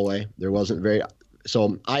side hallway. There wasn't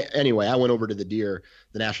so I went over to the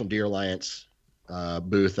National Deer Alliance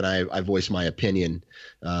booth, and I voiced my opinion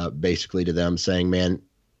basically to them, saying, man,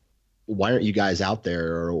 why aren't you guys out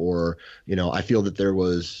there? Or I feel that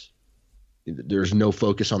there's no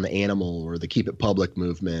focus on the animal or the Keep It Public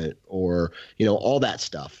movement, or all that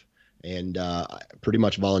stuff. And I pretty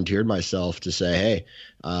much volunteered myself to say,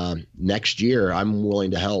 hey, next year I'm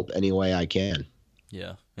willing to help any way I can.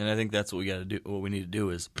 Yeah, and I think that's what we got to do. What we need to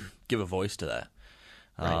do is give a voice to that,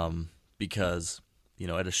 because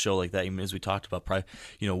at a show like that, even as we talked about, probably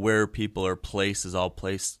where people are placed is all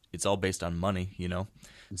placed. It's all based on money.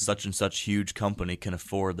 Such and such huge company can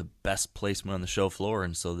afford the best placement on the show floor,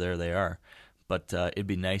 and so there they are. But it'd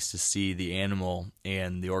be nice to see the animal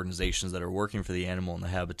and the organizations that are working for the animal and the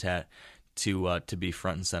habitat to be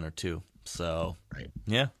front and center too. So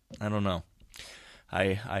yeah, I don't know.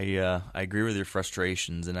 I agree with your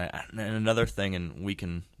frustrations, and another thing, and we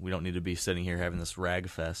don't need to be sitting here having this rag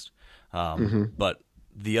fest, but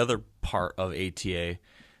the other part of ATA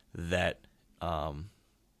that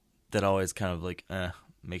always kind of like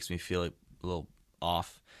makes me feel like a little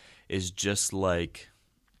off is just like,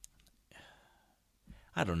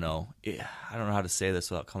 I don't know how to say this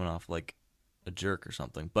without coming off like a jerk or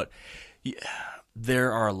something, but yeah,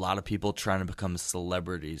 there are a lot of people trying to become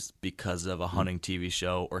celebrities because of a hunting TV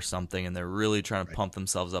show or something, and they're really trying to pump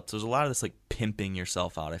themselves up. So there's a lot of this like pimping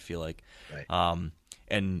yourself out, I feel like. Right.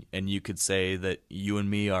 And you could say that you and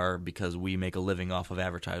me are, because we make a living off of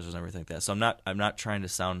advertisers and everything like that. So I'm not trying to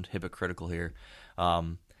sound hypocritical here.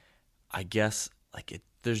 I guess like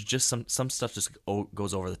there's just some stuff just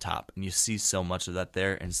goes over the top, and you see so much of that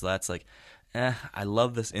there, and so that's like, I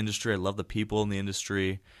love this industry, I love the people in the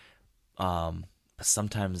industry, but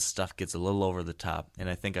sometimes stuff gets a little over the top, and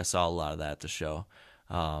I think I saw a lot of that at the show.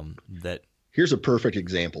 Here's a perfect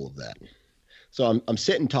example of that. So I'm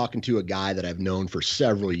sitting talking to a guy that I've known for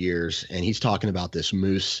several years, and he's talking about this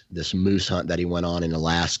moose hunt that he went on in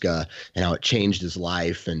Alaska and how it changed his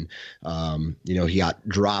life. And, he got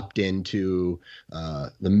dropped into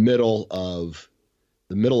the middle of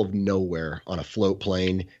nowhere on a float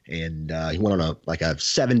plane. And he went on a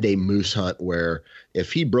 7-day moose hunt where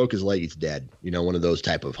if he broke his leg, he's dead, one of those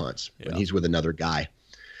type of hunts. Yeah. And he's with another guy.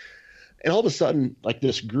 And all of a sudden, like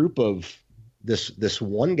this group of this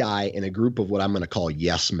one guy and a group of what I'm going to call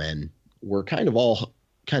yes men were kind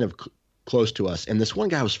of close to us. And this one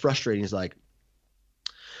guy was frustrated. He's like,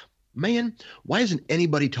 man, why isn't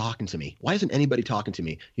anybody talking to me? Why isn't anybody talking to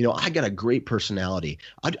me? I got a great personality.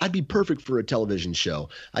 I'd be perfect for a television show.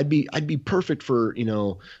 I'd be perfect for,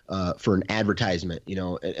 for an advertisement,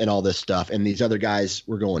 and all this stuff. And these other guys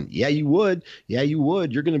were going, yeah, you would. Yeah, you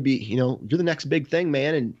would. You're going to be, you're the next big thing,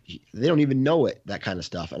 man. And they don't even know it, that kind of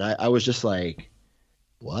stuff. And I was just like,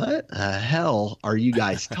 what the hell are you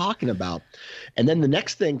guys talking about? And then the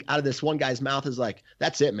next thing out of this one guy's mouth is like,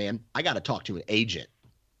 that's it, man. I got to talk to an agent.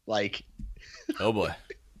 Like, oh boy.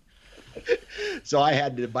 So I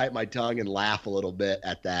had to bite my tongue and laugh a little bit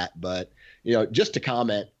at that. But, just to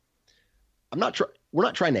comment, we're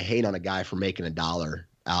not trying to hate on a guy for making $1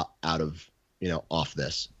 out of, off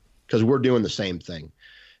this, because we're doing the same thing.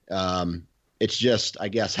 It's just, I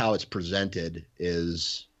guess, how it's presented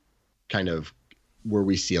is kind of where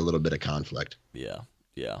we see a little bit of conflict. Yeah.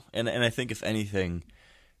 And I think if anything,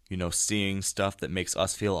 seeing stuff that makes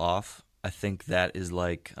us feel off, I think that is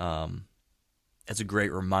like, it's a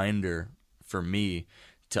great reminder for me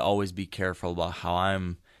to always be careful about how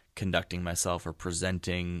I'm conducting myself or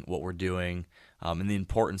presenting what we're doing, and the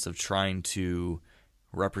importance of trying to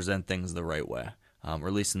represent things the right way, or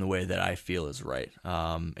at least in the way that I feel is right.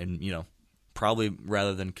 And probably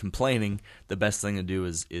rather than complaining, the best thing to do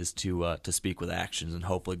is to speak with actions and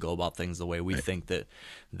hopefully go about things the way we think that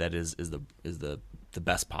is the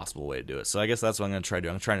best possible way to do it. So I guess that's what I'm going to try to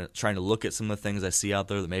do. I'm trying to look at some of the things I see out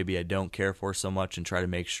there that maybe I don't care for so much, and try to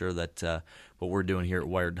make sure that what we're doing here at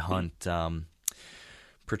Wired to Hunt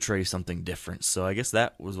portrays something different. So I guess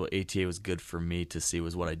that was what ATA was good for me to see,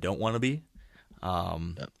 was what I don't want to be.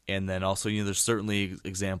 And then also, there's certainly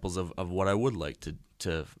examples of what I would like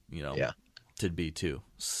to be too.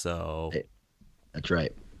 So that's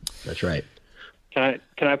right. Can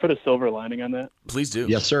I put a silver lining on that? Please do.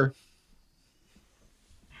 Yes, sir.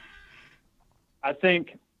 I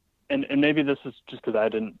think, and maybe this is just because I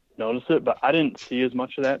didn't notice it, but I didn't see as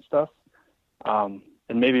much of that stuff. And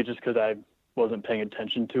maybe just because I wasn't paying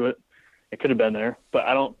attention to it, it could have been there. But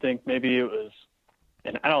I don't think maybe it was,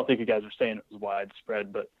 and I don't think you guys are saying it was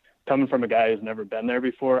widespread, but coming from a guy who's never been there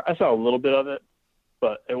before, I saw a little bit of it,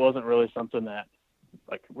 but it wasn't really something that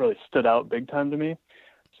like really stood out big time to me.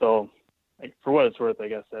 So like, for what it's worth, I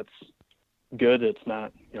guess that's good. It's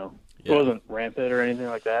not, it wasn't rampant or anything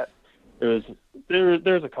like that. It was,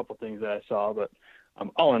 there's a couple things that I saw, but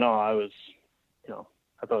all in all, I was,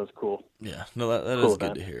 I thought it was cool. Yeah, no, that cool is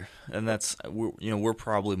good to hear. And that's, we're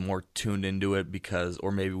probably more tuned into it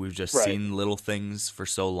or maybe we've just seen little things for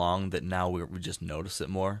so long that now we just notice it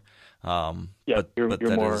more. You're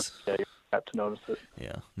more apt to notice it.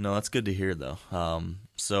 Yeah, no, that's good to hear though.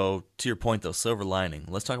 So to your point though, silver lining,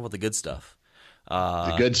 let's talk about the good stuff.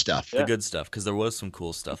 The good stuff. The good stuff, because there was some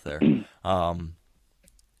cool stuff there.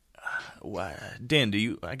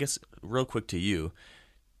 Dan, I guess real quick to you,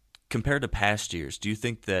 compared to past years, do you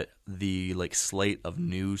think that the slate of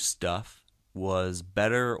new stuff was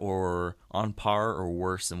better or on par or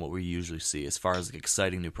worse than what we usually see as far as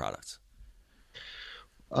exciting new products?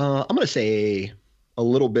 I'm going to say a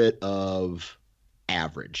little bit of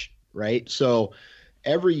average, right? So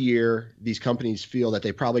every year, these companies feel that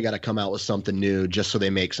they probably got to come out with something new just so they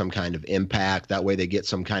make some kind of impact. That way they get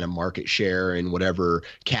some kind of market share in whatever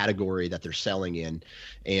category that they're selling in.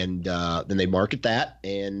 And then they market that,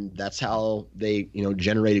 and that's how they,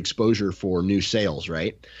 generate exposure for new sales,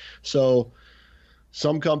 right? So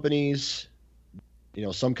some companies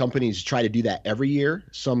try to do that every year.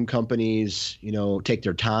 Some companies, take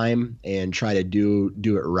their time and try to do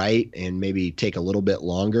it right and maybe take a little bit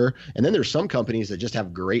longer. And then there's some companies that just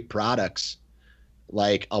have great products.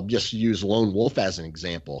 Like, I'll just use Lone Wolf as an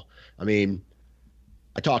example. I mean,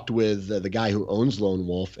 I talked with the guy who owns Lone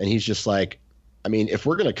Wolf, and he's just like, if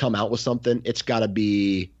we're going to come out with something, it's got to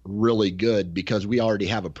be really good because we already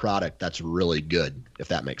have a product that's really good, if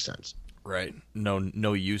that makes sense. Right.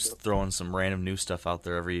 No use throwing some random new stuff out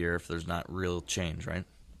there every year if there's not real change, right?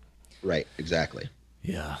 Right, exactly.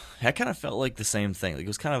 Yeah. I kind of felt like the same thing. It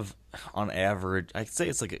was kind of on average. I'd say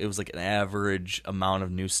it was like an average amount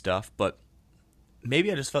of new stuff, but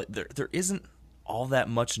maybe I just felt there isn't all that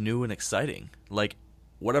much new and exciting. Like,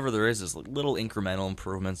 whatever there is little incremental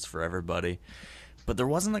improvements for everybody. But there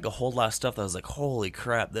wasn't a whole lot of stuff that was like, holy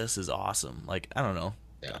crap, this is awesome. Like, I don't know.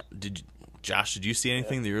 Yeah. Josh, did you see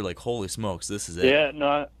anything that you're like, holy smokes, this is it? Yeah,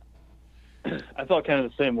 no, I felt kind of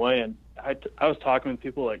the same way. And I was talking with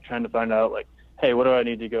people, trying to find out, hey, what do I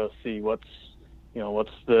need to go see? What's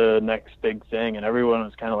the next big thing? And everyone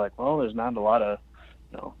was kind of like, well, there's not a lot of,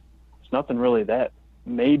 there's nothing really that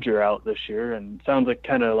major out this year. And it sounds like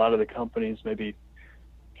kind of a lot of the companies maybe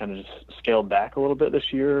kind of just scaled back a little bit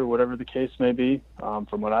this year, or whatever the case may be, from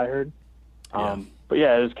what I heard. But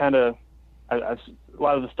yeah, it was kind of, a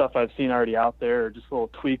lot of the stuff I've seen already out there are just little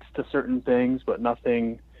tweaks to certain things, but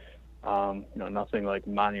nothing, nothing like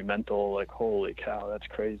monumental, like, holy cow, that's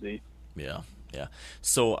crazy. Yeah.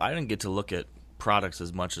 So I didn't get to look at products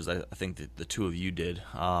as much as I think that the two of you did.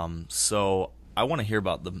 So I want to hear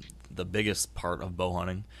about the biggest part of bow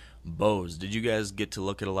hunting, bows. Did you guys get to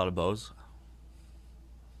look at a lot of bows?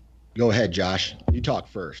 Go ahead, Josh. You talk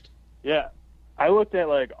first. Yeah. I looked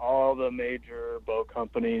at all the major bow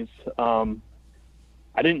companies.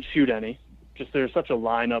 I didn't shoot any. Just there's such a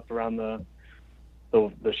lineup around the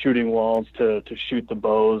shooting walls to shoot the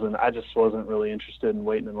bows, and I just wasn't really interested in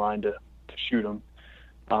waiting in line to shoot them.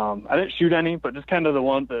 I didn't shoot any, but just kind of the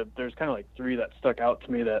one that there's kind of like 3 that stuck out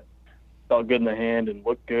to me that felt good in the hand and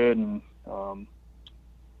looked good. And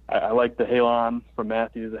I like the Halon from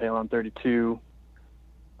Matthews, the Halon 32.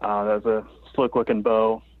 That was a slick looking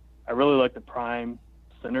bow. I really like the Prime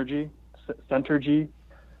Synergy,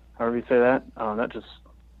 however you say that. That's just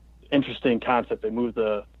interesting concept. They move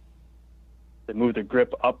the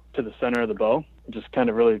grip up to the center of the bow. It just kind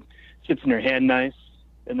of really sits in your hand nice.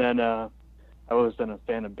 And then I've always been a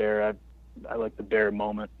fan of Bear. I like the Bear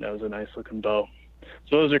Moment. That was a nice looking bow.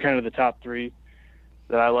 So those are kind of the top 3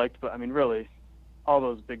 that I liked. But I mean, really, all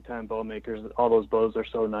those big time bow makers, all those bows are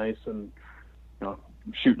so nice and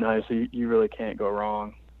shoot nice. So you really can't go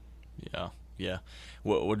wrong. Yeah.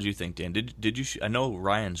 What did you think, Dan? Did you shoot? I know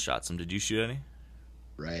Ryan shot some. Did you shoot any?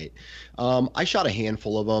 Right. I shot a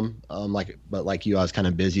handful of them. Like you, I was kind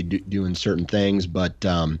of busy doing certain things. But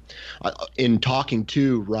in talking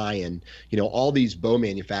to Ryan, all these bow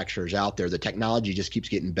manufacturers out there, the technology just keeps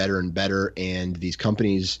getting better and better, and these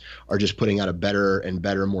companies are just putting out a better and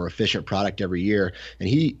better, more efficient product every year. And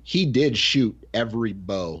he did shoot every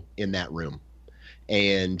bow in that room,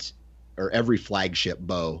 or every flagship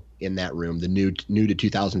bow in that room, the new to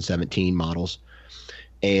 2017 models.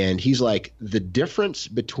 And he's like, the difference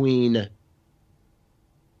between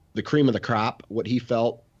the cream of the crop, what he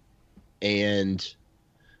felt, and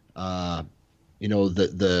there's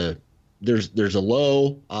a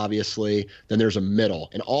low, obviously, then there's a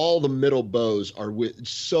middle, and all the middle bows are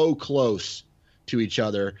so close to each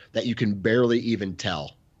other that you can barely even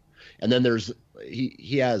tell. And then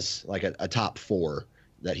he has like a top 4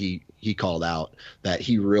 that he called out that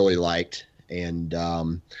he really liked. And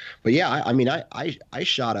but yeah, I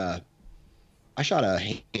shot a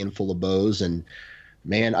handful of bows, and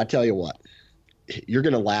man, I tell you what, you're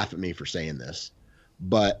gonna laugh at me for saying this,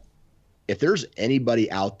 but if there's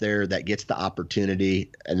anybody out there that gets the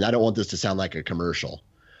opportunity, and I don't want this to sound like a commercial,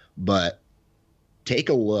 but take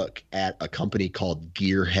a look at a company called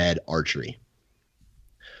Gearhead Archery.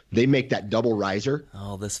 They make that double riser.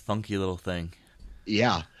 Oh, this funky little thing.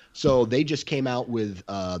 Yeah. So they just came out with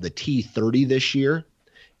the T30 this year,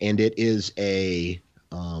 and it is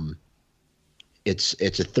it's a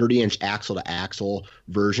 30-inch axle-to-axle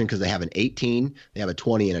version because they have an 18, they have a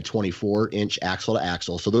 20, and a 24-inch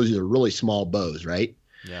axle-to-axle. So those are the really small bows, right?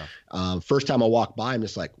 Yeah. First time I walked by, I'm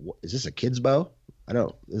just like, is this a kid's bow?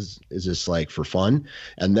 Is this like for fun?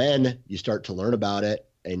 And then you start to learn about it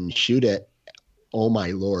and shoot it. Oh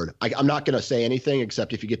my Lord. I'm not going to say anything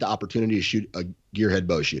except if you get the opportunity to shoot a Gearhead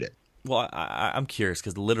bow, shoot it. Well, I'm curious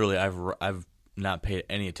because literally I've not paid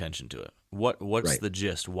any attention to it. What's right. The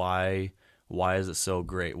gist? Why is it so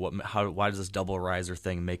great? Why does this double riser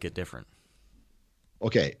thing make it different?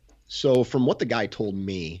 Okay. So from what the guy told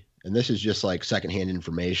me, and this is just like secondhand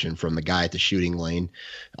information from the guy at the shooting lane.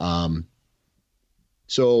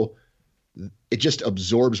 So it just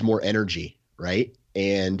absorbs more energy, right?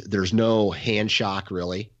 And there's no hand shock,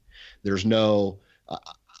 really. There's no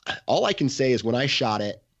all I can say is when I shot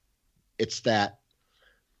it, it's that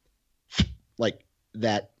like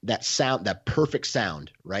that sound, that perfect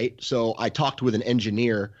sound, right? So I talked with an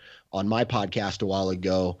engineer on my podcast a while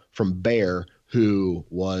ago from Bear who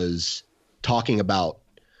was talking about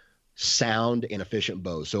sound and efficient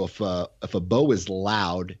bows. So if a bow is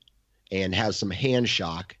loud and has some hand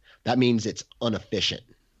shock, that means it's inefficient,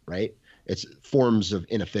 right? It's forms of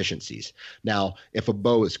inefficiencies. Now, if a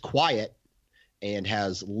bow is quiet and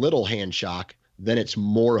has little hand shock, then it's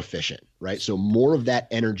more efficient, right? So more of that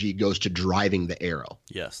energy goes to driving the arrow.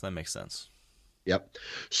 Yes, that makes sense. Yep.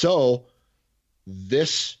 So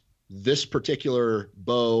this particular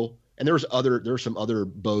bow, and there were some other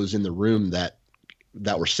bows in the room that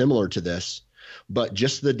were similar to this, but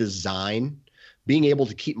just the design, being able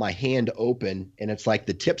to keep my hand open, and it's like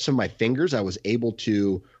the tips of my fingers, I was able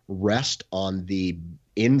to rest on the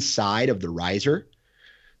inside of the riser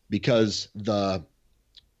because the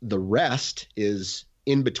rest is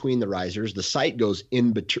in between the risers. The sight goes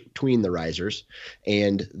in between the risers,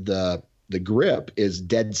 and the grip is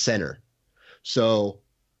dead center. So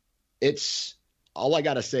it's all I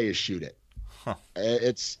got to say is shoot it. Huh.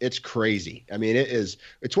 It's crazy. I mean, it's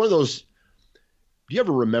one of those. Do you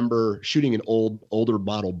ever remember shooting an older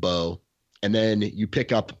model bow, and then you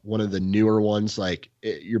pick up one of the newer ones, like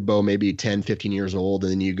your bow may be 10, 15 years old,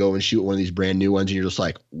 and then you go and shoot one of these brand new ones, and you're just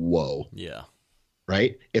like, whoa. Yeah.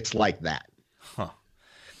 Right? It's like that. Huh.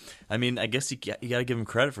 I mean, I guess you got to give him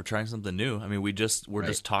credit for trying something new. I mean, we were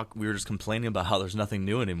just complaining about how there's nothing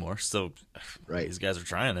new anymore. So right. These guys are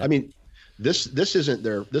trying it. I mean, this wasn't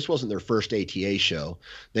their first ATA show.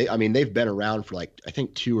 They've been around for like, I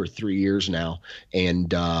think 2 or 3 years now.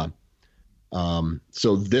 And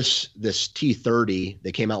So this T30,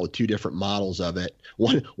 they came out with two different models of it.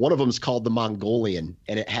 One of them is called the Mongolian,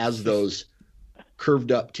 and it has those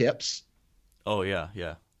curved up tips. Oh yeah,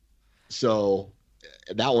 yeah. So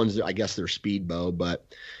that one's, I guess, their speed bow. But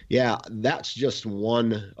yeah, that's just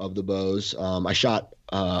one of the bows. I shot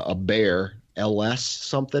a Bear LS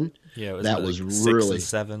something. Yeah, it was that like was 6 really and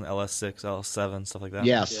 7, LS6, LS7, stuff like that.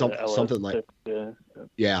 yeah, something like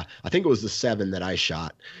yeah. I think it was the 7 that I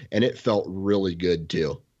shot, and it felt really good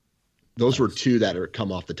too. Those were two that are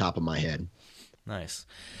come off the top of my head. Nice.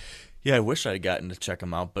 Yeah, I wish I had gotten to check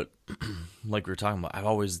them out, but like we were talking about, I've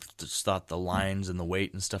always just thought the lines and the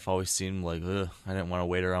weight and stuff always seemed like, ugh, I didn't want to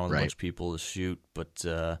wait around with a bunch of people to shoot. But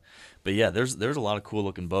yeah, there's a lot of cool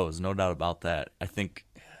looking bows, no doubt about that. I think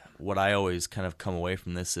what I always kind of come away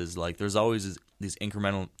from this is like there's always these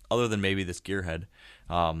incremental, other than maybe this gearhead,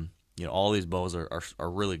 all these bows are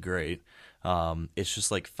really great. It's just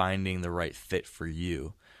like finding the right fit for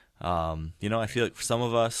you. I feel like for some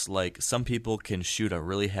of us, like some people can shoot a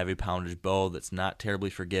really heavy poundage bow that's not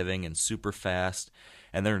terribly forgiving and super fast,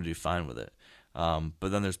 and they're going to do fine with it. But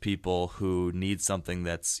then there's people who need something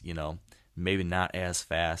that's, maybe not as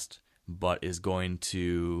fast, but is going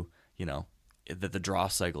to, that the draw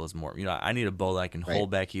cycle is more. I need a bow that I can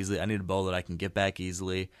hold back easily. I need a bow that I can get back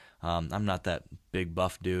easily. I'm not that big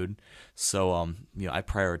buff dude. So, I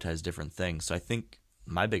prioritize different things. So I think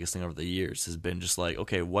my biggest thing over the years has been just like,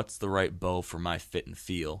 okay, what's the right bow for my fit and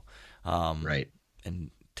feel?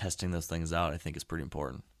 And testing those things out, I think, is pretty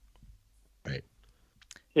important. Right.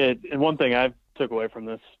 Yeah, and one thing I took away from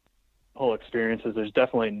this whole experience is there's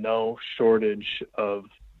definitely no shortage of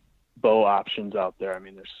bow options out there. I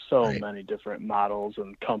mean, there's so many different models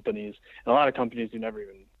and companies, and a lot of companies you never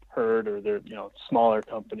even heard, or they're smaller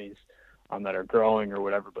companies that are growing or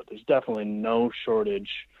whatever. But there's definitely no shortage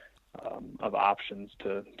of options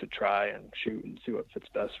to try and shoot and see what fits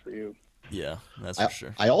best for you. Yeah, that's for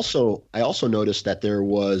sure. I also noticed that there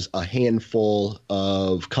was a handful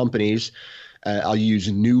of companies. I'll use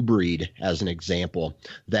New Breed as an example,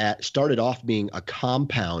 that started off being a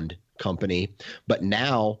compound company, but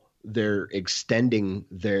now they're extending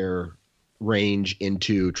their range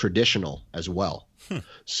into traditional as well.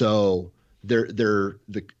 So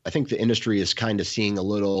I think the industry is kind of seeing a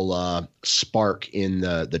little spark in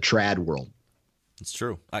the trad world. It's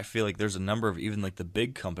true. I feel like there's a number of even like the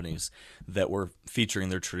big companies that were featuring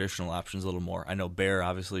their traditional options a little more. I know Bear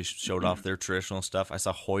obviously showed off their traditional stuff. I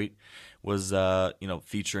saw Hoyt was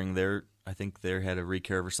featuring their, I think they had a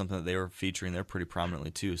recurve or something that they were featuring there pretty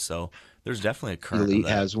prominently too. So there's definitely a current. Elite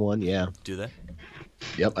has one, yeah. Do they?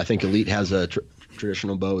 Yep, I think Elite has a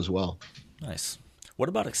traditional bow as well. Nice. What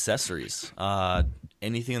about accessories?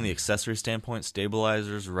 Anything on the accessory standpoint?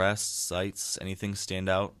 Stabilizers, rests, sights, anything stand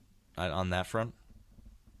out on that front?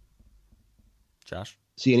 Josh?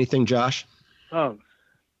 See anything, Josh? Oh,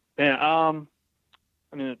 man. I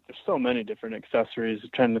mean, there's so many different accessories. I'm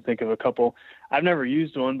trying to think of a couple. I've never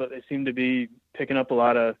used one, but they seem to be picking up a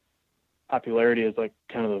lot of popularity as like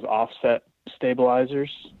kind of those offset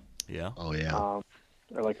stabilizers. Yeah. Oh, yeah. Or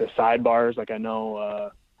like the sidebars. Like I know, I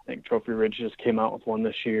think Trophy Ridge just came out with one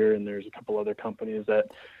this year, and there's a couple other companies that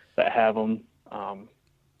have them.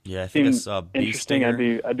 Yeah, I think it's interesting.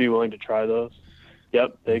 I'd be willing to try those.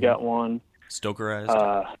 Yep, they got one.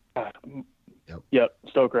 Stokerized. Yep,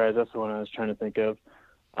 Stokerized. That's the one I was trying to think of.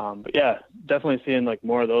 But yeah, definitely seeing like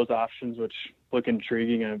more of those options, which look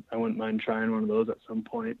intriguing. I wouldn't mind trying one of those at some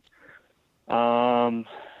point. Nothing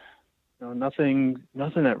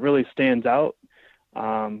that really stands out.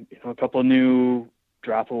 A couple of new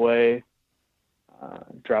drop away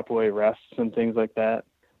rests and things like that.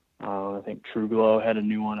 I think True Glow had a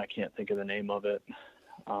new one. I can't think of the name of it.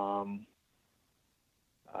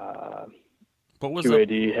 What was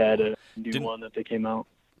QAD had a new one that they came out.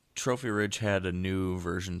 Trophy Ridge had a new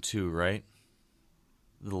version too, right?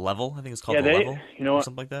 The Level, I think it's called the Level. You know what?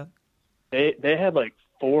 Something like that. They had like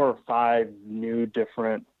 4 or 5 new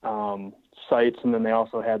different sights, and then they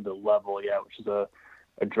also had the Level, which is a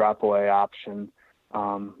drop away option.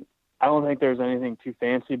 I don't think there's anything too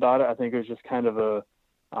fancy about it. I think it was just kind of a,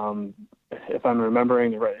 if I'm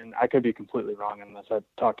remembering right, and I could be completely wrong on this. I've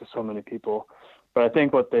talked to so many people, but I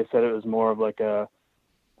think what they said, it was more of like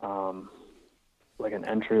like an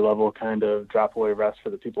entry level kind of drop away rest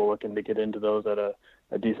for the people looking to get into those at a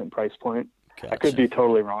decent price point. Gotcha. I could be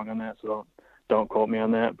totally wrong on that, so don't quote me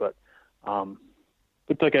on that, but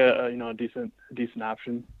it's like a decent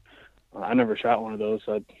option. I never shot one of those,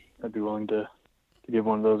 so I'd be willing to give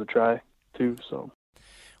one of those a try too. So,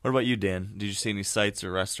 what about you, Dan? Did you see any sights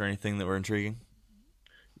or rests or anything that were intriguing?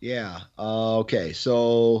 Yeah. Okay.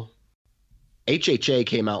 So HHA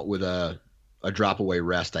came out with a a drop away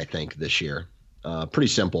rest, I think, this year. Pretty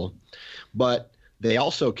simple. But they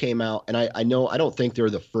also came out, and I know, I don't think they're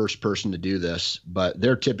the first person to do this, but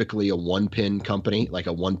they're typically a one-pin company, like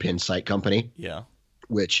a one-pin sight company. Yeah.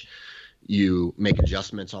 Which you make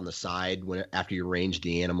adjustments on the side after you range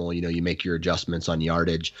the animal, you make your adjustments on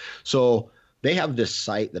yardage. So they have this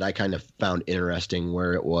sight that I kind of found interesting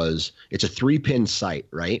where it's a 3-pin sight,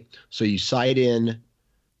 right? So you sight in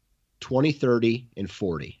 20, 30, and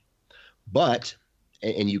 40,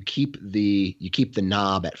 and you keep the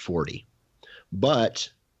knob at 40. But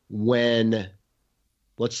when,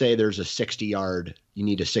 let's say there's a 60-yard, you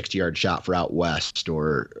need a 60-yard shot for out west,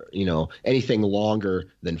 or, anything longer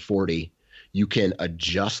than 40, you can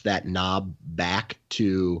adjust that knob back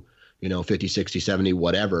to, 50, 60, 70,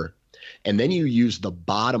 whatever. And then you use the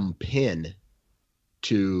bottom pin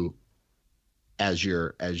as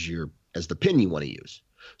the pin you want to use.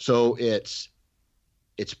 So it's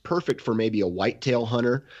perfect for maybe a whitetail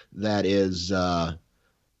hunter that is,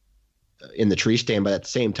 in the tree stand, but at the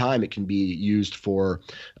same time, it can be used for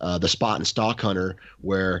the spot and stalk hunter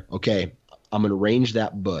where, okay, I'm going to range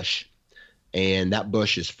that bush, and that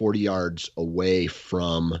bush is 40 yards away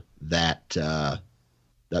from that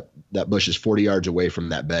bush is 40 yards away from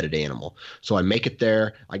that bedded animal. So I make it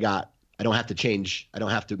there. I don't have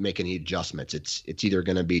to make any adjustments. It's either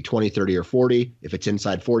going to be 20, 30, or 40. If it's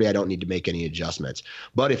inside 40, I don't need to make any adjustments.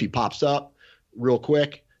 But if he pops up real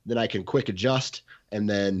quick, then I can quick adjust and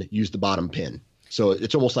then use the bottom pin. So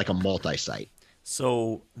it's almost like a multi-site.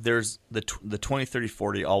 So there's the 20, 30,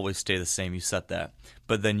 40 always stay the same. You set that.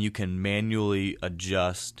 But then you can manually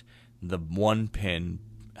adjust the one pin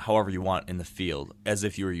however you want in the field, as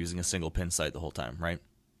if you were using a single pin sight the whole time, right?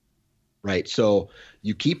 Right. So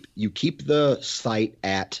you keep the sight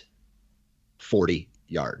at 40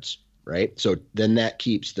 yards, right? So then that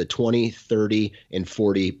keeps the 20, 30, and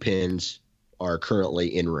 40 pins are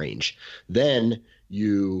currently in range. Then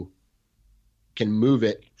you can move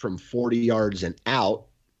it from 40 yards and out.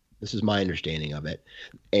 This is my understanding of it.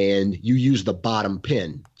 And you use the bottom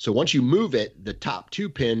pin. So once you move it, the top 2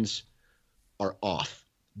 pins are off,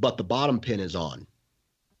 but the bottom pin is on.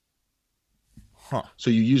 Huh. So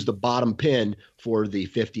you use the bottom pin for the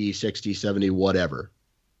 50, 60, 70, whatever.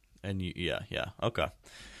 And yeah. Okay.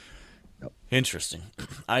 Yep. Interesting.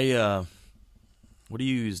 What do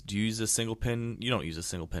you use? Do you use a single pin? You don't use a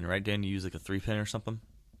single pin, right, Dan? You use like a 3-pin or something?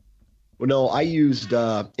 Well, no, I used,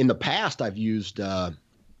 in the past, I've used a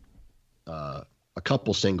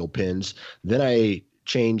couple single pins. Then I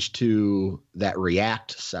changed to that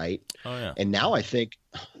React sight. Oh, yeah. And now I think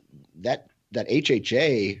that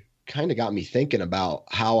HHA kind of got me thinking about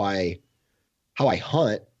how I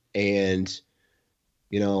hunt. And,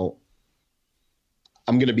 I'm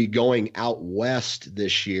going to be going out west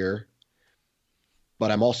this year,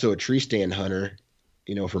 but I'm also a tree stand hunter,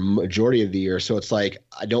 for majority of the year. So it's like,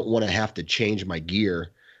 I don't want to have to change my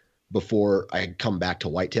gear before I come back to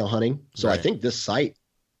whitetail hunting. So right. I think this site,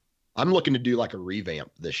 I'm looking to do like a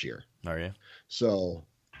revamp this year. Are you? So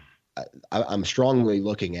I'm strongly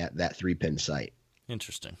looking at that 3-pin site.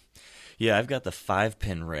 Interesting. Yeah, I've got the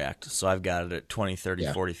 5-pin React. So I've got it at 20,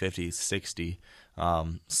 30, 40, 50, 60.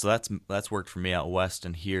 So that's worked for me out west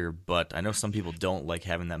and here, but I know some people don't like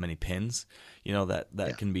having that many pins.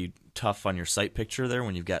 That can be tough on your sight picture there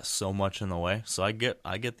when you've got so much in the way. So I get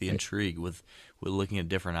the intrigue with looking at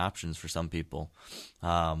different options for some people.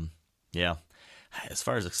 Yeah. As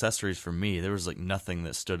far as accessories for me, there was like nothing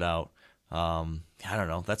that stood out. I don't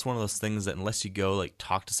know. That's one of those things that unless you go like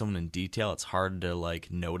talk to someone in detail, it's hard to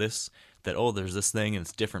like notice that, oh, there's this thing and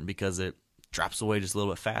it's different because it drops away just a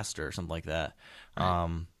little bit faster or something like that.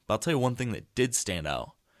 Right. But I'll tell you one thing that did stand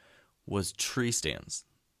out was tree stands.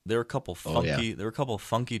 There were a couple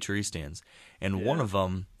funky tree stands, and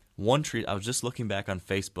one tree. I was just looking back on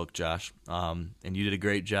Facebook, Josh, and you did a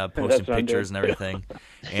great job posting pictures and everything.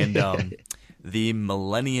 And the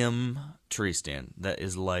Millennium tree stand that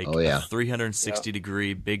is like a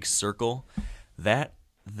 360-degree big circle. That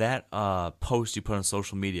post you put on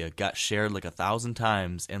social media got shared like 1,000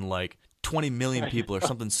 times, and like 20 million people or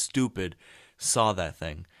something stupid saw that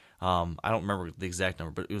thing. I don't remember the exact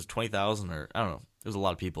number, but it was 20,000 or I don't know. It was a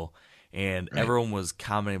lot of people, and everyone was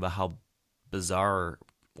commenting about how bizarre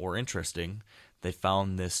or interesting they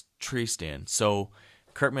found this tree stand. So,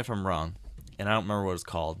 correct me if I'm wrong, and I don't remember what it's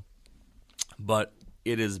called, but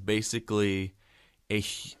it is basically a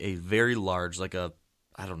very large, like a,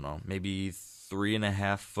 I don't know, maybe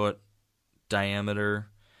 3.5 foot diameter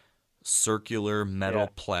circular metal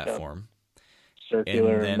platform.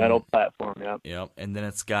 Circular metal platform, Yep, and then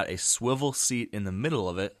it's got a swivel seat in the middle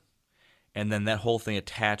of it, and then that whole thing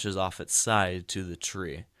attaches off its side to the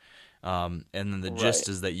tree. And then the gist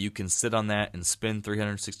is that you can sit on that and spin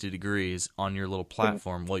 360 degrees on your little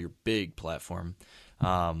platform, well, your big platform.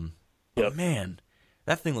 But man,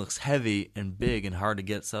 that thing looks heavy and big and hard to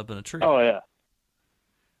get up in a tree. Oh yeah.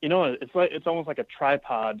 You know, it's almost like a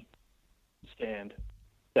tripod stand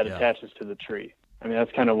that attaches to the tree. I mean,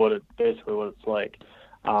 that's kind of basically what it's like.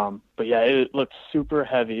 But yeah, it looks super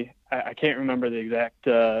heavy. I can't remember the exact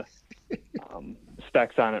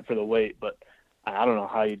specs on it for the weight, but I don't know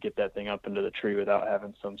how you'd get that thing up into the tree without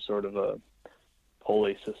having some sort of a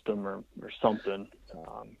pulley system or something,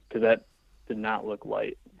 because that did not look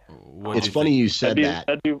light. It's funny you said that.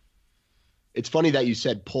 It's funny that you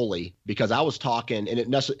said pulley, because I was talking, and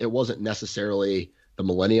it wasn't necessarily the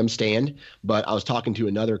Millennium stand, but I was talking to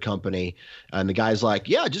another company, and the guy's like,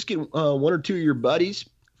 yeah, just get one or two of your buddies.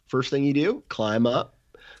 First thing you do, climb up,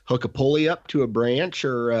 hook a pulley up to a branch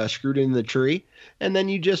or screw it in the tree, and then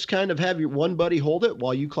you just kind of have your one buddy hold it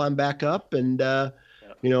while you climb back up and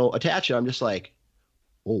attach it. I'm just like,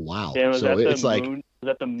 oh wow. Yeah, so it's like, is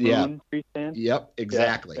that the moon tree stand? Yep,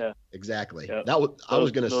 exactly. Yeah. Exactly. Yep. I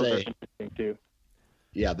was going to say, too.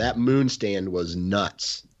 Yeah, that moon stand was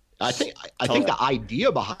nuts. I think the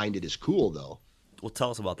idea behind it is cool though. Well,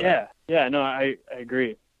 tell us about that. Yeah, no, I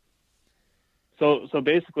agree. So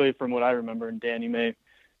basically, from what I remember, and Dan, you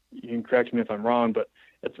can correct me if I'm wrong, but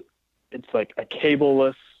it's like a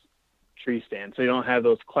cableless tree stand. So you don't have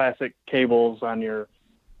those classic cables on your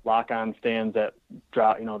lock-on stands that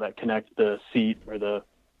drop, that connect the seat or the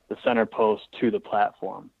center post to the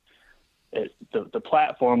platform. The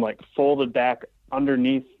platform like folded back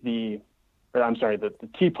underneath the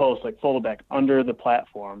T-post like folded back under the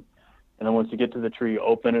platform, and then once you get to the tree, you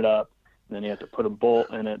open it up, and then you have to put a bolt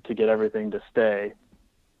in it to get everything to stay.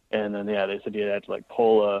 And then they said you had to like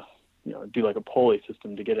do like a pulley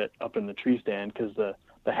system to get it up in the tree stand, because the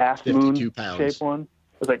half moon shape one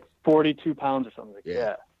was like 42 pounds or something.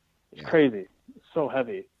 It's crazy. It's so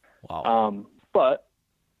heavy. Wow. But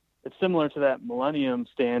it's similar to that Millennium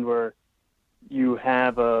stand where you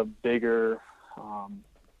have a bigger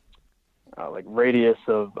like radius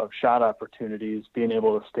of shot opportunities, being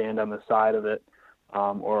able to stand on the side of it,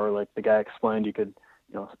 or like the guy explained, you could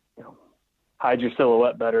hide your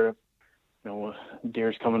silhouette better if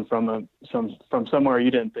deer's coming from somewhere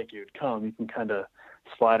you didn't think you would come. You can kind of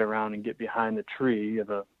slide around and get behind the tree. You have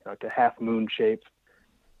a half moon shaped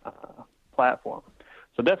platform.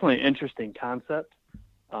 So definitely an interesting concept.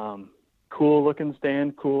 Cool looking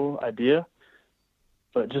stand, cool idea.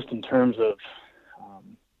 But just in terms of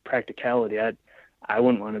practicality, I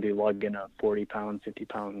wouldn't want to be lugging a 40-pound,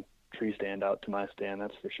 50-pound tree stand out to my stand.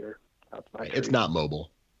 That's for sure. It's not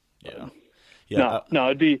mobile. Yeah. No,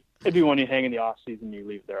 it'd be one you hang in the off season. You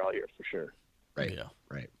leave there all year for sure. Right. Yeah.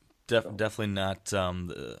 Right. Definitely not.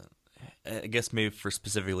 I guess maybe for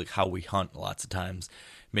specifically how we hunt, lots of times,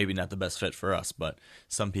 maybe not the best fit for us. But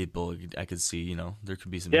some people, I could see, there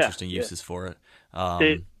could be some interesting uses for it.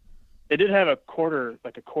 They did have a quarter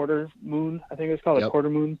moon, I think it's called, a quarter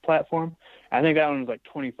moon platform. I think that one was like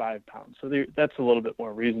 25 pounds. So that's a little bit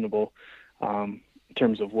more reasonable in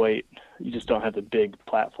terms of weight. You just don't have the big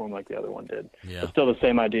platform like the other one did. Yeah. It's still the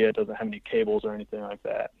same idea. It doesn't have any cables or anything like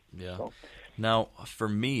that. Yeah. So. Now, for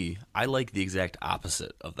me, I like the exact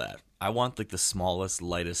opposite of that. I want like the smallest,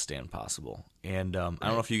 lightest stand possible. And I don't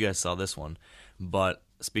know if you guys saw this one, but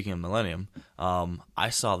speaking of Millennium, I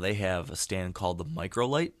saw they have a stand called the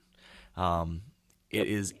Microlight. It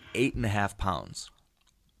is 8.5 pounds,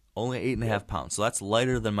 only 8.5 pounds. So that's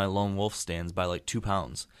lighter than my Lone Wolf stands by like 2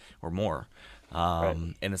 pounds or more.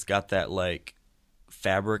 And it's got that like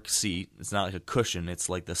fabric seat. It's not like a cushion. It's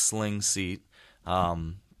like the sling seat.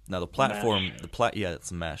 Now the platform,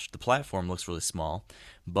 it's a mesh. The platform looks really small,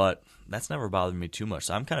 but that's never bothered me too much.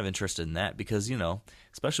 So I'm kind of interested in that because,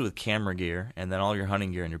 especially with camera gear and then all your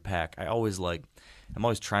hunting gear in your pack, I'm always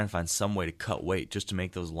trying to find some way to cut weight just to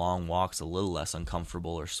make those long walks a little less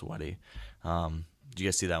uncomfortable or sweaty. Do you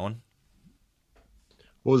guys see that one?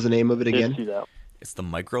 What was the name of it again? See that. It's the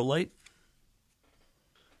Microlight.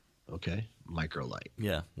 Okay, Microlight.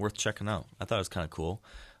 Yeah, worth checking out. I thought it was kind of cool.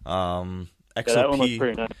 That one looks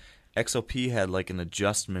pretty nice. XOP had like an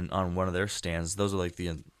adjustment on one of their stands. Those are like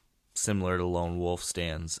the similar to Lone Wolf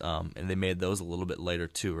stands, and they made those a little bit lighter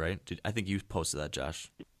too, right? I think you posted that,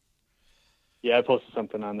 Josh. Yeah, I posted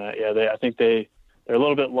something on that. Yeah, I think they're a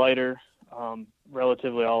little bit lighter,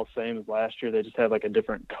 relatively all the same as last year. They just had like a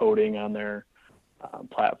different coating on their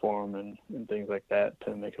platform and things like that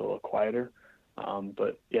to make it a little quieter.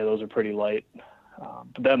 But yeah, those are pretty light.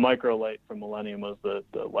 But that Microlight from Millennium was the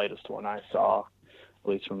lightest one I saw, at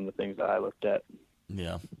least from the things that I looked at.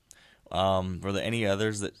 Yeah. Were there any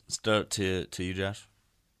others that stood out to you, Josh?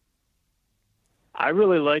 I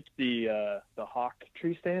really liked the Hawk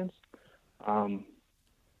tree stands. What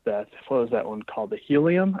was that one called? The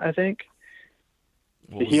Helium, I think.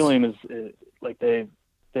 The Helium is like they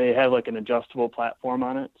have like an adjustable platform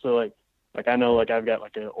on it. So like I know like I've got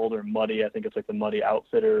like an older Muddy. I think it's like the Muddy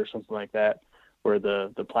Outfitter or something like that, where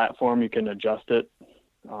the platform you can adjust it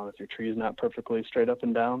if your tree is not perfectly straight up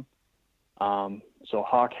and down. So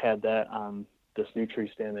Hawk had that on this new tree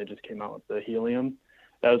stand they just came out with, the Helium.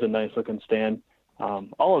 That was a nice looking stand.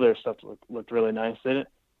 All of their stuff looked really nice.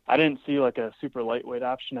 I didn't see like a super lightweight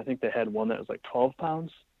option. I think they had one that was like 12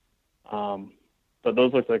 pounds. But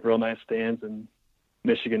those looked like real nice stands, and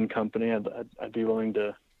Michigan company. I'd be willing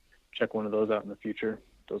to check one of those out in the future.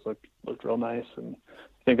 Those looked real nice, and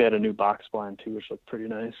I think they had a new box blind too, which looked pretty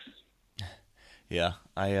nice. Yeah,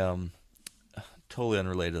 I totally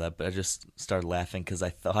unrelated to that, but I just started laughing because I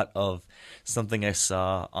thought of something I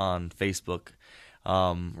saw on Facebook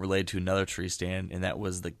related to another tree stand, and that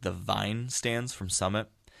was the vine stands from Summit.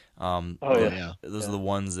 Those are the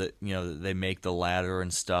ones that they make the ladder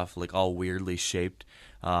and stuff like all weirdly shaped,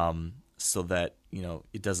 so that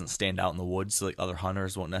it doesn't stand out in the woods, so like other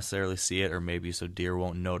hunters won't necessarily see it, or maybe so deer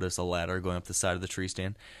won't notice a ladder going up the side of the tree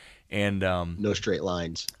stand. And no straight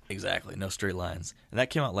lines. Exactly, no straight lines. And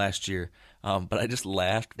that came out last year, but I just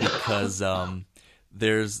laughed because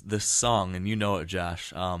there's this song, and you know it,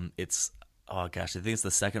 Josh. It's I think it's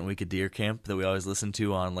the second week of deer camp that we always listen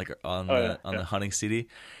to on the hunting CD.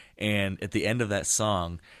 And at the end of that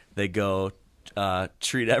song, they go,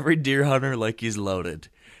 treat every deer hunter like he's loaded.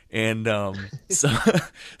 And so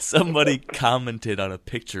somebody commented on a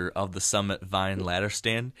picture of the Summit Vine ladder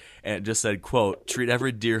stand, and it just said, quote, treat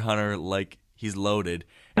every deer hunter like he's loaded,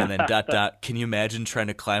 and then ... can you imagine trying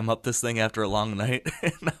to climb up this thing after a long night?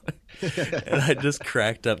 And I just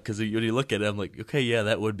cracked up because when you look at it, I'm like, okay, yeah,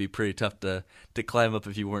 that would be pretty tough to climb up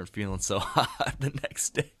if you weren't feeling so hot the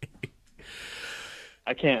next day.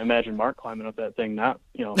 I can't imagine Mark climbing up that thing, not,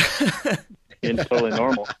 being totally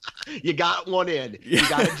normal. You got one in. You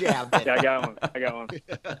got a jab in. Yeah, I got one.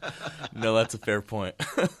 No, that's a fair point.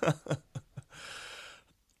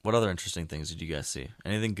 What other interesting things did you guys see?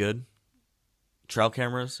 Anything good? Trail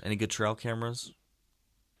cameras? Any good trail cameras?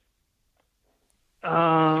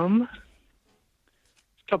 A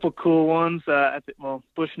couple cool ones.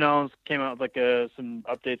 Bushnell's came out with some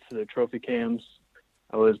updates to their trophy cams.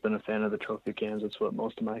 I've always been a fan of the trophy cams. That's what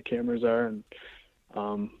most of my cameras are. And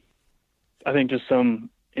I think just some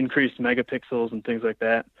increased megapixels and things like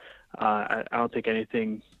that. I don't think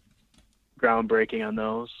anything groundbreaking on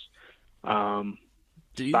those.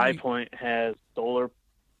 Spy Point has solar.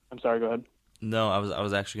 I'm sorry, go ahead. No, I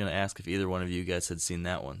was actually going to ask if either one of you guys had seen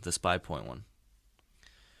that one, the Spy Point one.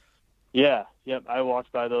 Yeah, yep. I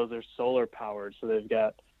walked by those. They're solar powered, so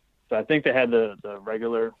I think they had the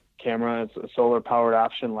regular camera. It's a solar powered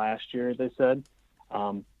option last year, they said,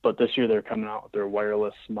 but this year they're coming out with their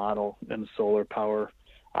wireless model and solar power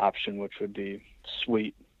option, which would be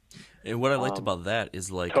sweet. And what I liked about that is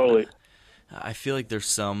totally. I feel like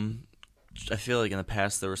in the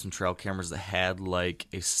past there were some trail cameras that had like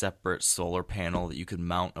a separate solar panel that you could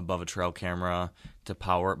mount above a trail camera to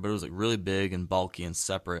power it, but it was like really big and bulky and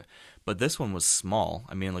separate. But this one was small.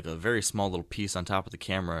 I mean, like a very small little piece on top of the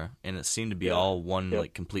camera, and it seemed to be all one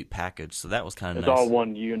like complete package. So that was kind of nice. It's all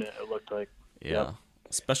one unit, it looked like. Yeah, yep.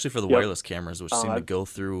 Especially for the wireless cameras, which seem to go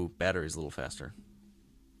through batteries a little faster.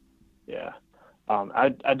 Yeah,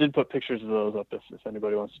 I did put pictures of those up if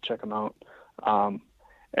anybody wants to check them out.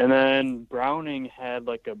 And then Browning had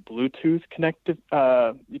like a Bluetooth connected.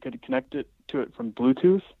 You could connect it to it from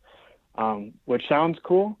Bluetooth, which sounds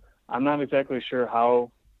cool. I'm not exactly sure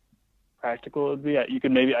how practical it would be. You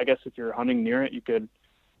could maybe, I guess, if you're hunting near it, you could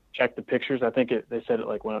check the pictures. I think they said it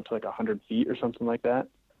like went up to like 100 feet or something like that.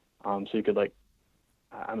 So you could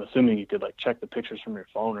I'm assuming you could check the pictures from your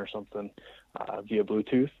phone or something via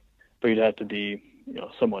Bluetooth, but you'd have to be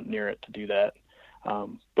somewhat near it to do that.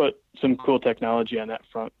 But some cool technology on that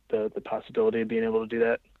front, the possibility of being able to do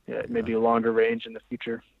that. Yeah, maybe a longer range in the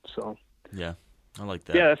future. So yeah, I like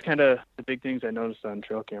that. Yeah, that's kind of the big things I noticed on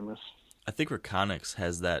trail cameras. I think Reconyx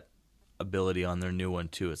has that ability on their new one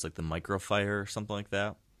too. It's like the Microfire or something like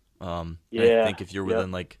that. I think if you're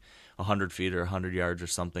within 100 feet or 100 yards or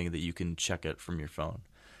something, that you can check it from your phone,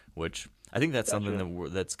 which I think that's something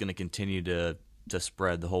that's going to continue to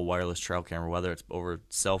spread, the whole wireless trail camera, whether it's over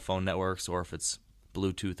cell phone networks or if it's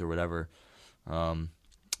Bluetooth or whatever.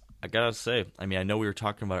 I gotta say, I mean, I know we were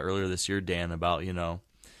talking about it earlier this year, Dan, about,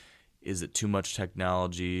 is it too much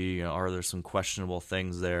technology? Are there some questionable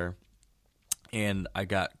things there? And I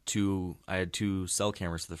had two cell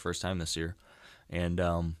cameras for the first time this year, and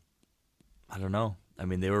I don't know. I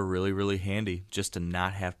mean, they were really, really handy just to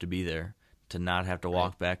not have to be there, to not have to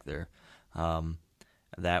walk back there.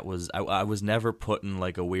 That was I was never put in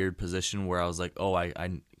like a weird position where I was like, oh, I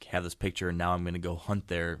have this picture and now I'm going to go hunt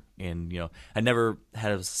there. And, I never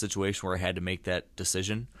had a situation where I had to make that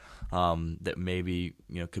decision that maybe,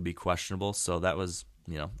 could be questionable. So that was,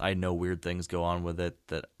 I had no weird things go on with it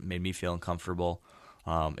that made me feel uncomfortable.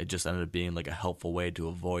 It just ended up being like a helpful way to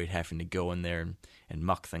avoid having to go in there and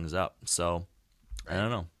muck things up. So I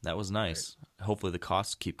don't know. That was nice. Hopefully the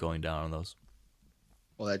costs keep going down on those.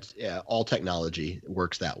 Well, all technology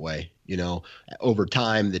works that way. Over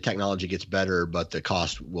time, the technology gets better, but the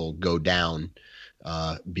cost will go down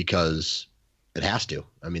because it has to.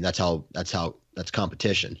 I mean, that's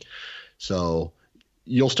competition. So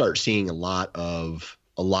you'll start seeing a lot of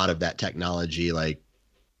that technology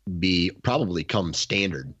probably come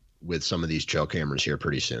standard with some of these trail cameras here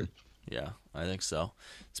pretty soon. Yeah, I think so.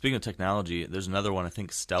 Speaking of technology, there's another one. I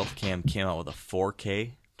think Stealth Cam came out with a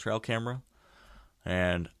 4K trail camera.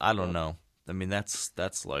 And I don't know. I mean, that's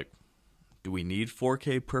like, do we need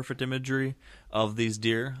 4K perfect imagery of these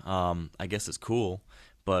deer? I guess it's cool,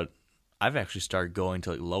 but I've actually started going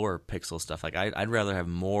to like lower pixel stuff. Like I'd rather have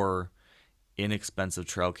more inexpensive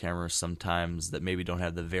trail cameras sometimes that maybe don't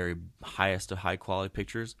have the very highest of high quality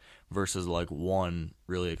pictures versus like one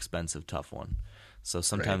really expensive tough one. So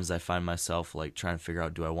sometimes I find myself like trying to figure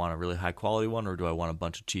out, do I want a really high quality one or do I want a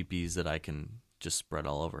bunch of cheapies that I can just spread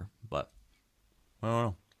all over? But I don't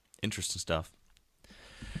know. Interesting stuff.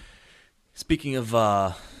 Speaking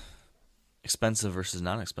of expensive versus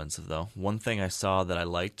non-expensive, though, one thing I saw that I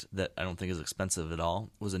liked that I don't think is expensive at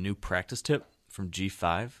all was a new practice tip from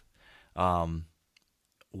G5.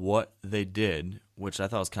 What they did, which I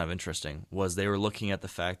thought was kind of interesting, was they were looking at the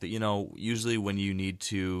fact that, usually when you need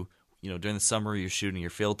to, during the summer, you're shooting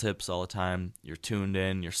your field tips all the time. You're tuned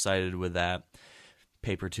in. You're sighted with that.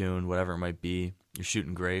 Paper tuned, whatever it might be. You're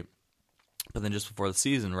shooting great. But then just before the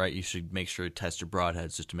season, right, you should make sure you test your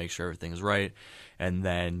broadheads just to make sure everything's right. And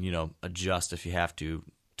then, adjust if you have to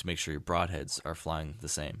make sure your broadheads are flying the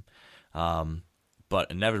same.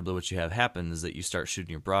 But inevitably what you have happen is that you start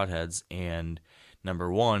shooting your broadheads. And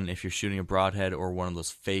number one, if you're shooting a broadhead or one of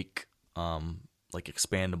those fake like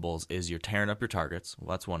expandables, is you're tearing up your targets. Well,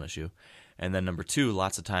 that's one issue. And then number two,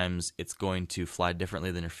 lots of times it's going to fly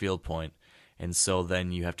differently than your field point. And so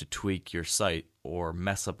then you have to tweak your sight or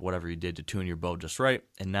mess up whatever you did to tune your bow just right.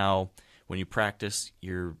 And now when you practice,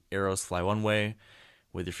 your arrows fly one way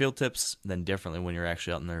with your field tips, then differently when you're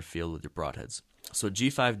actually out in their field with your broadheads. So what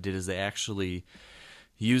G5 did is they actually,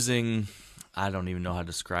 using, I don't even know how to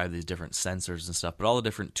describe these different sensors and stuff, but all the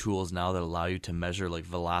different tools now that allow you to measure like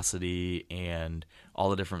velocity and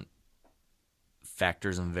all the different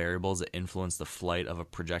factors and variables that influence the flight of a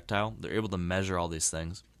projectile. They're able to measure all these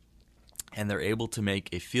things. And they're able to make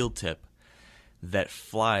a field tip that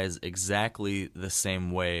flies exactly the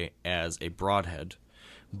same way as a broadhead,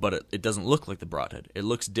 but it doesn't look like the broadhead. It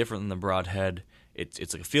looks different than the broadhead. It's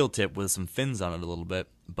like a field tip with some fins on it a little bit,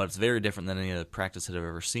 but it's very different than any other practice that I've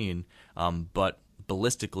ever seen. But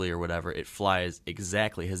ballistically or whatever, it flies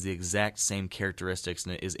exactly, has the exact same characteristics,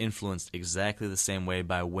 and it is influenced exactly the same way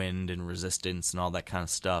by wind and resistance and all that kind of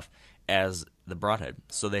stuff as the broadhead.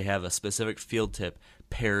 So they have a specific field tip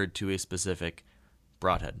paired to a specific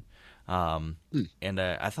broadhead. And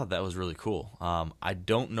I thought that was really cool. I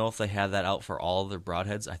don't know if they have that out for all of their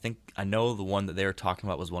broadheads. I know the one that they were talking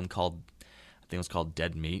about was one called, I think it was called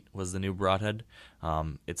Dead Meat was the new broadhead.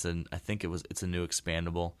 It's a new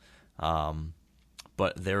expandable.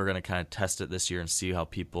 But they were going to kind of test it this year and see how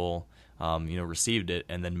people, received it,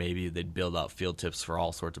 and then maybe they'd build out field tips for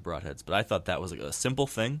all sorts of broadheads. But I thought that was like a simple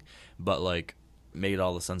thing, but like made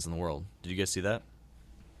all the sense in the world. Did you guys see that?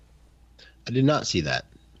 I did not see that.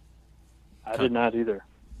 I did not either.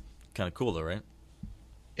 Kind of cool though, right?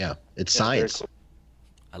 Yeah, it's science. Cool.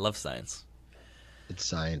 I love science. It's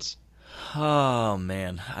science. Oh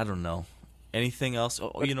man, I don't know. Anything else?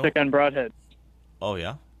 Oh, Let's stick on broadhead. Oh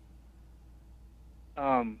yeah.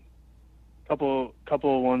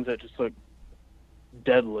 Couple of ones that just look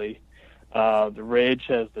deadly. The Rage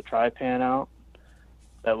has the tri-pan out.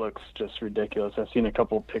 That looks just ridiculous. I've seen a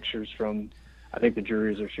couple of pictures from, I think the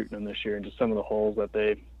juries are shooting them this year, and just some of the holes that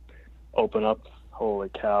they open up. Holy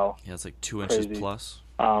cow. Yeah, it's like 2 inches plus.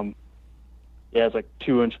 Yeah, it's like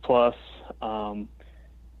 2 inch plus.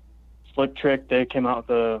 Slick Trick, they came out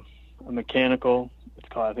with a mechanical.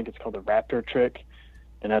 I think it's called the Raptor Trick,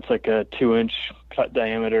 and that's like a 2 inch cut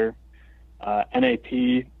diameter.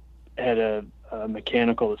 NAP had a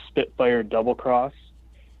mechanical, the Spitfire Double Cross,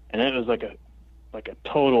 and it was like a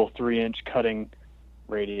total 3 inch cutting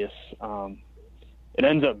radius. It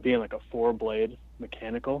ends up being like a 4-blade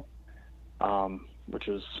Mechanical, which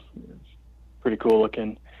was pretty cool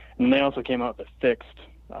looking. And then they also came out with a fixed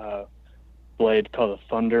blade called a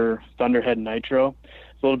Thunderhead Nitro.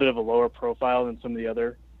 It's a little bit of a lower profile than some of the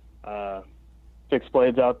other fixed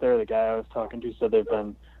blades out there. The guy I was talking to said they've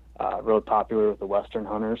been really popular with the Western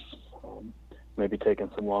hunters, maybe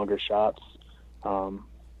taking some longer shots.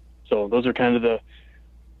 So those are kind of the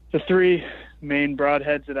three main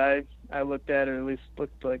broadheads that I looked at, or at least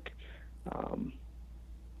looked like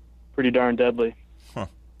pretty darn deadly. Huh.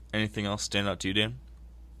 Anything else stand out to you, Dan?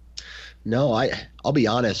 No, I'll be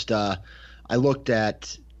honest. I looked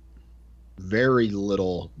at very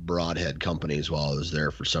little broadhead companies while I was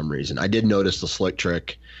there for some reason. I did notice the Slick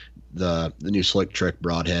Trick, the new Slick Trick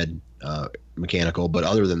broadhead mechanical, but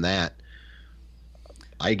other than that,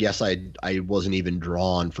 I guess I wasn't even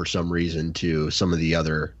drawn for some reason to some of the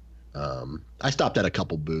other. I stopped at a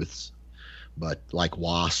couple booths, but like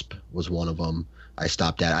Wasp was one of them. I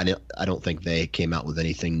stopped at. I don't think they came out with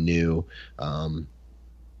anything new.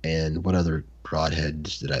 And what other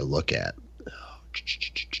broadheads did I look at?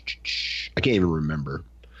 I can't even remember,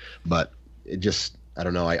 but it just, I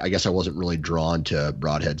don't know. I guess I wasn't really drawn to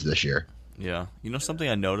broadheads this year. Yeah. You know, something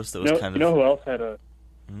I noticed that was kind of. You know who else had a.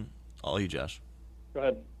 All you, Josh. Go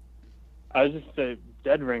ahead. I was just saying,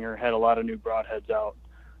 Dead Ringer had a lot of new broadheads out.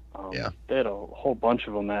 Yeah. They had a whole bunch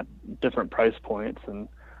of them at different price points, and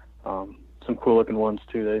some cool looking ones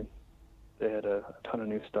too. They had a ton of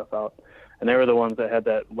new stuff out, and they were the ones that had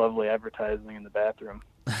that lovely advertising in the bathroom.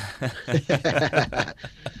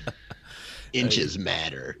 Inches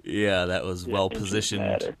matter. Yeah, that was Yeah, well inches positioned,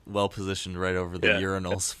 matter. right over the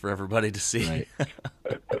urinals for everybody to see. Right.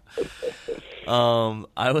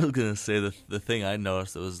 I was gonna say the thing I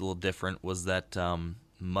noticed that was a little different was that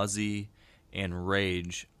Muzzy and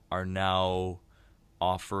Rage are now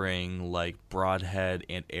offering like broadhead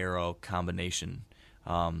and arrow combination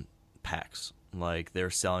packs. Like they're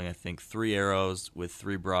selling, I think, 3 arrows with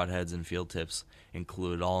 3 broadheads and field tips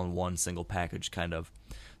included, all in one single package, kind of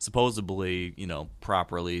supposedly,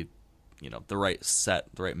 properly, the right set,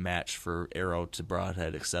 the right match for arrow to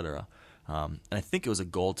broadhead, etc. And I think it was a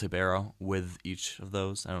gold tip arrow with each of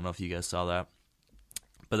those. I don't know if you guys saw that,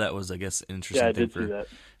 but that was, I guess, an interesting thing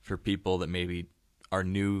for people that maybe are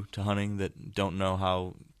new to hunting that don't know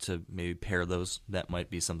how to maybe pair those. That might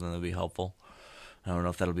be something that would be helpful. I don't know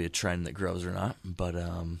if that'll be a trend that grows or not, but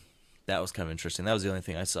that was kind of interesting. That was the only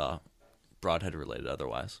thing I saw broadhead related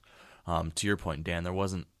otherwise. To your point, Dan, there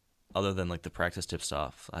wasn't, other than like the practice tip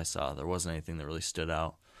stuff I saw, there wasn't anything that really stood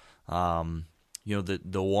out.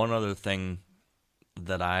 The one other thing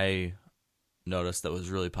that I noticed that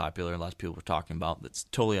was really popular and lots of people were talking about that's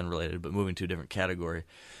totally unrelated, but moving to a different category,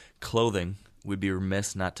 clothing. We'd be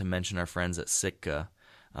remiss not to mention our friends at Sitka,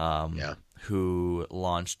 who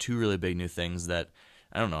launched 2 really big new things that,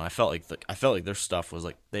 I don't know, I felt like their stuff was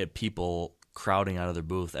like they had people crowding out of their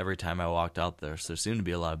booth every time I walked out there, so there seemed to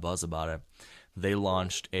be a lot of buzz about it. They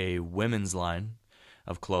launched a women's line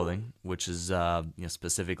of clothing, which is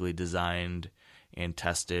specifically designed and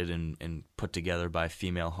tested and put together by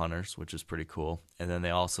female hunters, which is pretty cool. And then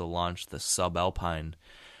they also launched the Subalpine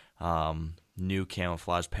new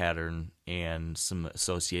camouflage pattern and some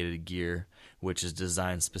associated gear, which is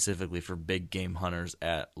designed specifically for big game hunters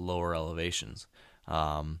at lower elevations.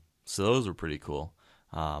 So those were pretty cool.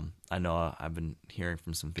 I know I've been hearing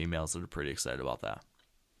from some females that are pretty excited about that.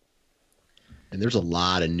 And there's a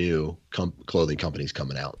lot of new clothing companies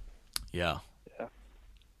coming out. Yeah.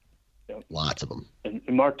 Yep. Lots of them. And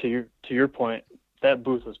Mark, to your point, that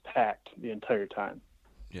booth was packed the entire time.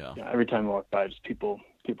 Yeah. Every time I walked by, just people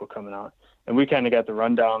coming out. And we kind of got the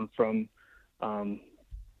rundown from one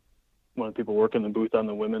of the people working the booth on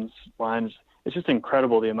the women's lines. It's just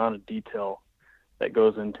incredible the amount of detail that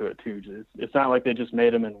goes into it too. It's not like they just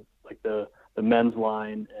made them in like the men's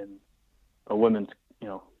line and a women's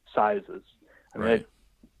sizes. I mean, Right.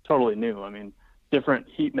 Totally new. I mean, different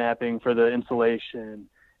heat mapping for the insulation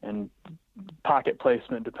and pocket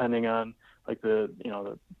placement depending on like the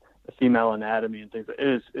female anatomy and things.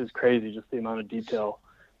 It is crazy just the amount of detail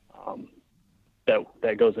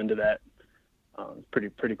that goes into that.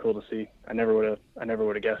 Pretty cool to see. I never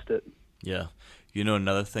would have guessed it. Yeah.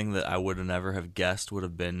 Another thing that I would have never have guessed would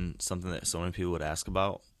have been something that so many people would ask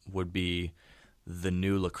about would be the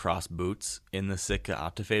new lacrosse boots in the Sitka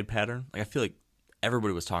Optifade pattern. Like I feel like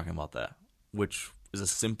everybody was talking about that, which is a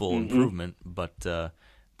simple improvement, but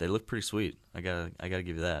they look pretty sweet. I gotta give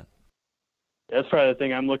you that. That's probably the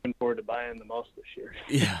thing I'm looking forward to buying the most this year.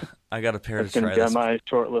 Yeah, I got a pair That's to going try to this. be on my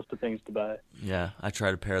short list of things to buy. Yeah, I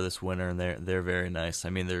tried a pair this winter, and they're very nice.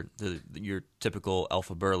 I mean, they're your typical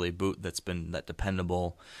Alpha Burley boot that's been that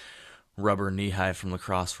dependable rubber knee high from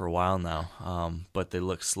lacrosse for a while now, but they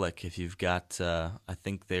look slick. If you've got, I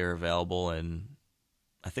think they're available in,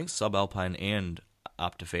 I think subalpine and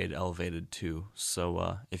Optifade elevated too.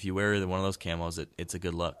 So if you wear either one of those camos, it's a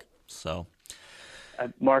good look. So,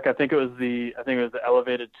 Mark, I think it was the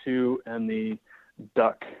elevated 2 and the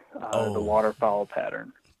duck, the waterfowl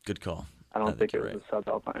pattern. Good call. I don't think it was the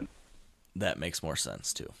subalpine. That makes more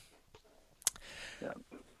sense too. Yeah.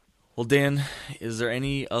 Well, Dan, is there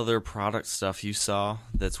any other product stuff you saw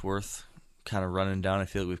that's worth kind of running down? I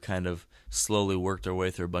feel like we've kind of slowly worked our way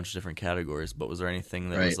through a bunch of different categories, but was there anything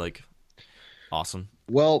that was like awesome?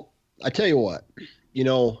 Well, I tell you what, you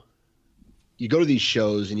know, you go to these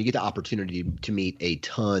shows and you get the opportunity to meet a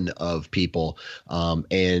ton of people,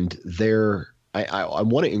 and I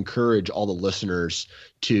want to encourage all the listeners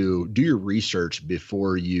to do your research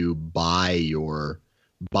before you buy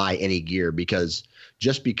any gear, because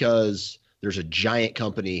just because there's a giant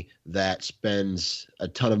company that spends a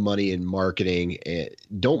ton of money in marketing,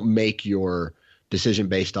 don't make your decision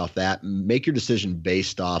based off that. Make your decision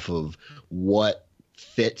based off of what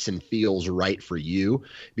fits and feels right for you,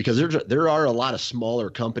 because there are a lot of smaller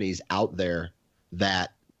companies out there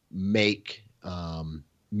that make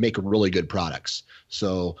really good products.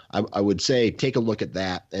 So I would say take a look at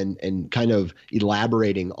that and kind of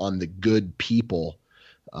elaborating on the good people,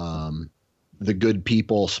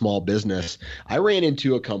 small business. I ran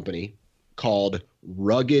into a company called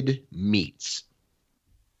Rugged Meats.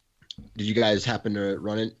 Did you guys happen to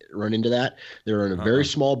run into that? They were in a very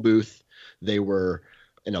small booth. They were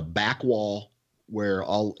in a back wall where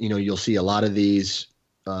you'll see a lot of these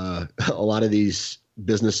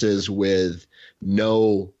businesses with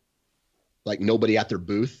nobody at their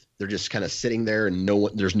booth. They're just kind of sitting there and no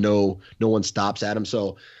one stops at them.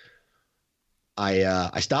 So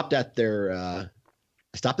I stopped at their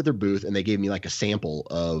booth, and they gave me like a sample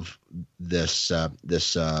of this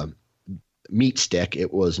meat stick.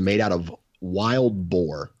 It was made out of wild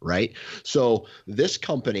boar, right? So this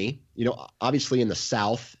company, obviously in the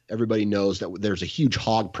South, everybody knows that there's a huge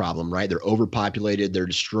hog problem, right? They're overpopulated. They're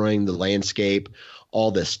destroying the landscape, all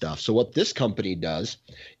this stuff. So what this company does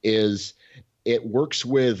is it works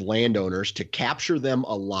with landowners to capture them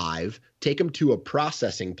alive, take them to a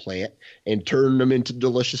processing plant, and turn them into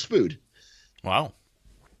delicious food. Wow.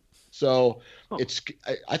 So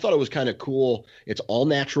I thought it was kind of cool. It's all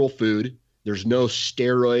natural food. There's no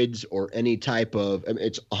steroids or any type of,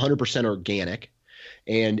 it's 100% organic.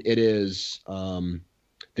 And it is,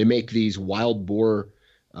 they make these wild boar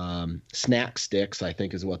snack sticks, I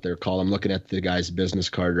think is what they're called. I'm looking at the guy's business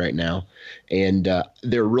card right now. And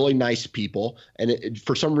they're really nice people. And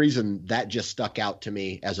for some reason, that just stuck out to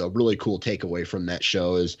me as a really cool takeaway from that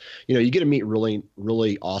show is, you get to meet really,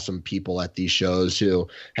 really awesome people at these shows who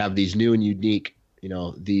have these new and unique,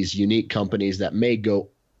 these unique companies that may go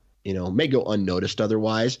unnoticed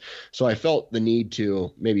otherwise. So I felt the need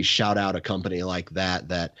to maybe shout out a company like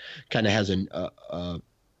that kind of has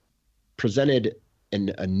presented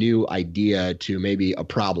a new idea to maybe a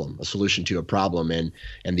solution to a problem. And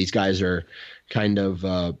these guys are kind of,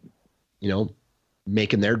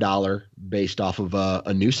 making their dollar based off of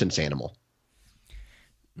a nuisance animal.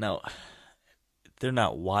 Now, they're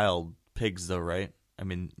not wild pigs though, right? I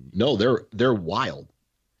mean, no, they're wild.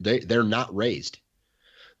 They're not raised.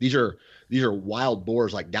 These are wild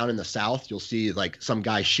boars. Like down in the South, you'll see like some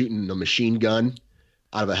guy shooting a machine gun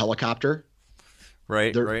out of a helicopter.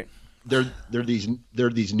 Right. Right. They're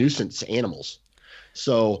these nuisance animals.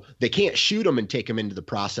 So they can't shoot them and take them into the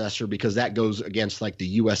processor because that goes against like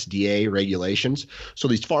the USDA regulations. So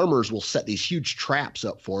these farmers will set these huge traps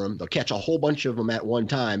up for them. They'll catch a whole bunch of them at one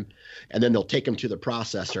time, and then they'll take them to the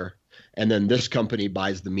processor, and then this company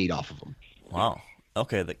buys the meat off of them. Wow.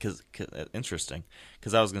 Okay, because interesting.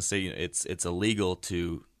 Because I was going to say it's illegal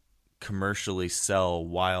to commercially sell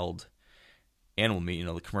wild animal meat.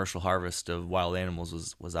 The commercial harvest of wild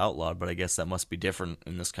animals was outlawed, but I guess that must be different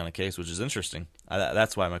in this kind of case, which is interesting.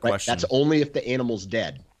 That's why my question. That's only if the animal's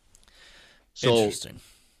dead. So, interesting.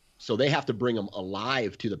 So they have to bring them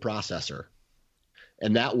alive to the processor.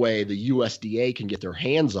 And that way the USDA can get their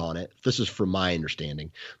hands on it. This is from my understanding.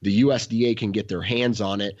 The USDA can get their hands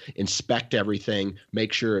on it, inspect everything,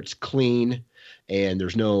 make sure it's clean and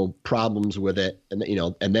there's no problems with it. And,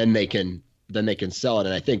 and then they can sell it.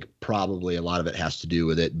 And I think probably a lot of it has to do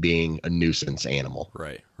with it being a nuisance animal.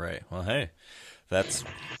 Right. Well, hey, that's,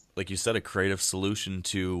 like you said, a creative solution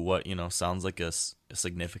to what, sounds like a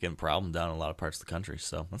significant problem down in a lot of parts of the country.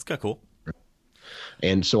 So that's kind of cool.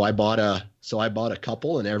 And so I bought a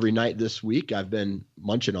couple, and every night this week I've been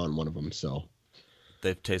munching on one of them. So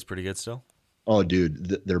they taste pretty good still. Oh,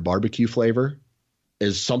 dude, their barbecue flavor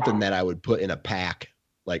is something that I would put in a pack,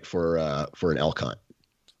 like for an elk hunt.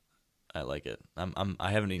 I like it.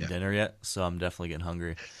 I haven't eaten dinner yet, so I'm definitely getting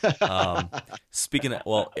hungry. Speaking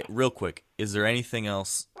of, real quick, is there anything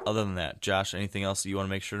else other than that, Josh? Anything else that you want to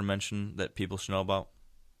make sure to mention that people should know about?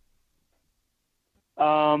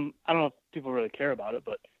 I don't know if people really care about it,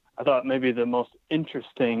 but I thought maybe the most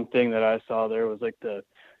interesting thing that I saw there was like the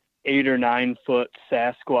 8 or 9 foot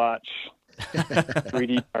Sasquatch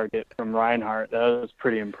 3D target from Reinhardt. That was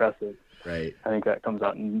pretty impressive. Right. I think that comes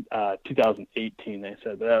out in 2018. They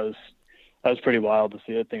said, but that was pretty wild to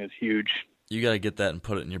see. That thing is huge. You got to get that and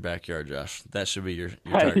put it in your backyard, Josh. That should be your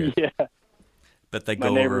target. Yeah. Bet they My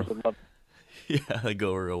go neighbors over. would love it. Yeah, they go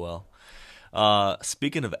over real well.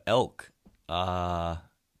 Speaking of elk,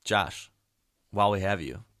 Josh, while we have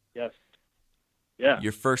you, Yes. Yeah.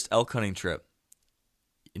 your first elk hunting trip.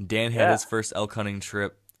 And Dan had his first elk hunting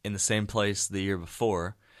trip in the same place the year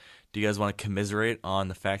before. Do you guys want to commiserate on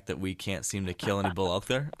the fact that we can't seem to kill any bull elk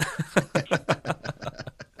there?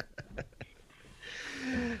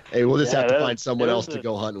 Hey, we'll just have to that- find someone it else was to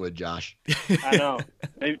go hunting with, Josh. I know.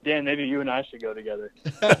 Dan, maybe you and I should go together.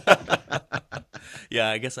 Yeah,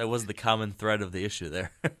 I guess I was the common thread of the issue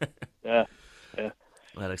there. Yeah. That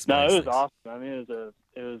No, explains it was things. awesome. I mean,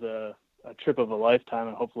 it was a trip of a lifetime,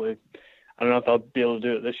 and hopefully, I don't know if I'll be able to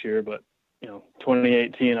do it this year, but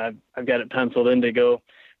 2018, I've got it penciled in to go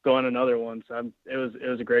on another one. So it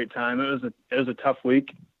was a great time. It was a tough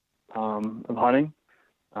week of hunting.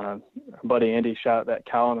 Our buddy Andy shot that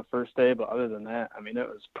cow on the first day, but other than that, I mean, it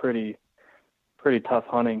was pretty tough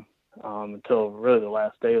hunting until really the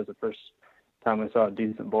last day was the first time we saw a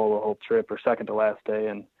decent bull the whole trip, or second to last day,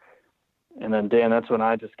 and then Dan, that's when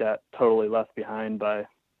I just got totally left behind by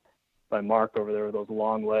Mark over there with those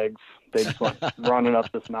long legs. They just went running up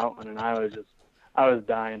this mountain, and I was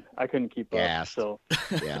dying. I couldn't keep up. So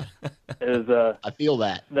Yeah. it was I feel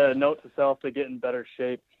that. the note to self to get in better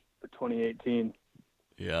shape for 2018.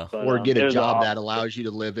 Yeah. But, Or get it a was job awesome. that allows you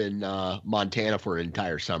to live in Montana for an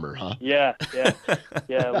entire summer, huh? Yeah. Be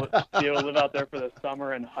able to live out there for the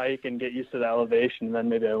summer and hike and get used to the elevation, and then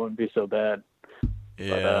maybe I wouldn't be so bad.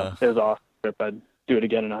 Yeah. But, it was an awesome trip. I'd do it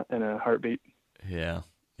again in a heartbeat. Yeah.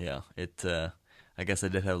 It. I guess I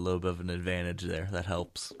did have a little bit of an advantage there. That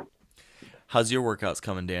helps. How's your workouts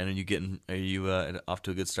coming, Dan? Are you off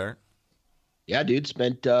to a good start? Yeah, dude.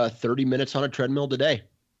 Spent 30 minutes on a treadmill today.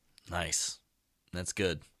 Nice. That's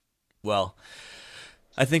good. Well,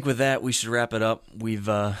 I think with that we should wrap it up. We've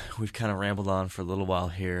kind of rambled on for a little while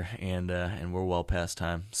here, and we're well past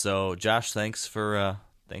time. So, Josh, thanks for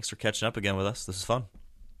catching up again with us. This is fun.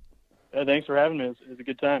 Yeah, thanks for having me. It was a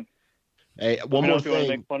good time. Hey, Let one me know more if you want to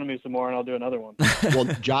thing. make fun of me some more, and I'll do another one. Well,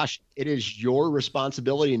 Josh, it is your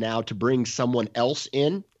responsibility now to bring someone else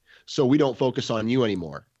in so we don't focus on you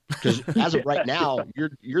anymore. Because as of right now,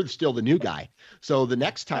 you're still the new guy. So the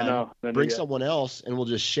next I time, know. Then bring you get- someone else and we'll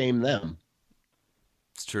just shame them.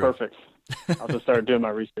 It's true. Perfect. I'll just start doing my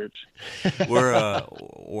research.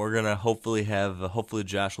 We're gonna hopefully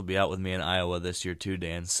Josh will be out with me in Iowa this year too,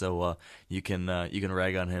 Dan. So you can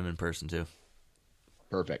rag on him in person too.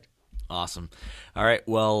 Perfect. Awesome. All right,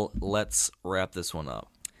 well, let's wrap this one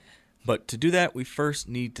up. But to do that, we first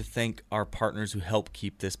need to thank our partners who help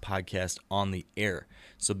keep this podcast on the air.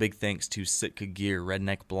 So big thanks to Sitka Gear,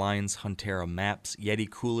 Redneck Blinds, Huntera Maps, Yeti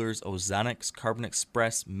Coolers, Ozonics, Carbon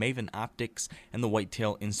Express, Maven Optics, and the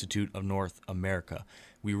Whitetail Institute of North America.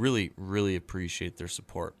 We really, really appreciate their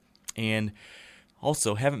support. And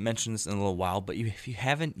also, haven't mentioned this in a little while, but if you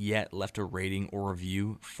haven't yet left a rating or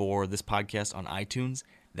review for this podcast on iTunes,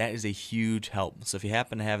 that is a huge help. So if you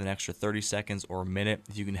happen to have an extra 30 seconds or a minute,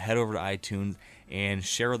 if you can head over to iTunes and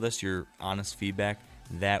share with us your honest feedback,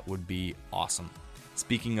 that would be awesome.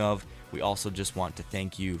 Speaking of, we also just want to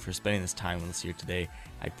thank you for spending this time with us here today.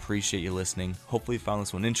 I appreciate you listening. Hopefully you found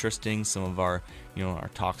this one interesting. Some of our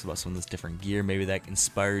talks about some of this different gear, maybe that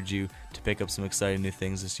inspired you to pick up some exciting new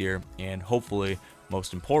things this year. And hopefully,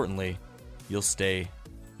 most importantly, you'll stay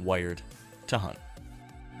wired to hunt.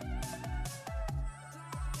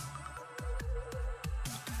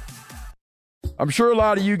 I'm sure a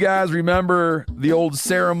lot of you guys remember the old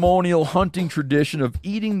ceremonial hunting tradition of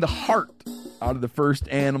eating the heart out of the first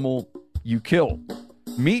animal you kill.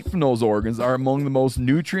 Meat from those organs are among the most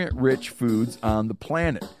nutrient-rich foods on the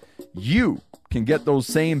planet. You can get those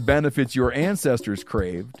same benefits your ancestors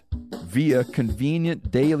craved via convenient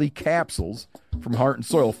daily capsules from Heart and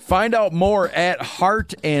Soil. Find out more at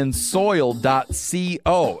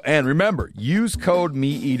heartandsoil.co. And remember, use code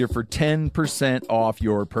MeatEater for 10% off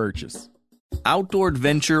your purchase. Outdoor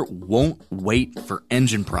adventure won't wait for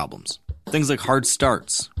engine problems. Things like hard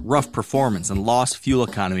starts, rough performance, and lost fuel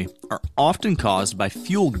economy are often caused by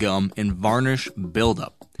fuel gum and varnish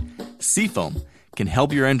buildup. Seafoam can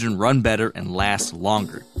help your engine run better and last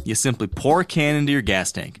longer. You simply pour a can into your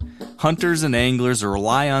gas tank. Hunters and anglers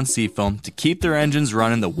rely on Seafoam to keep their engines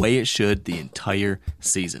running the way it should the entire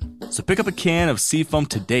season. So pick up a can of Seafoam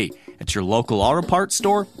today at your local auto parts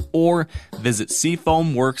store or visit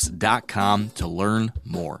seafoamworks.com to learn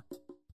more.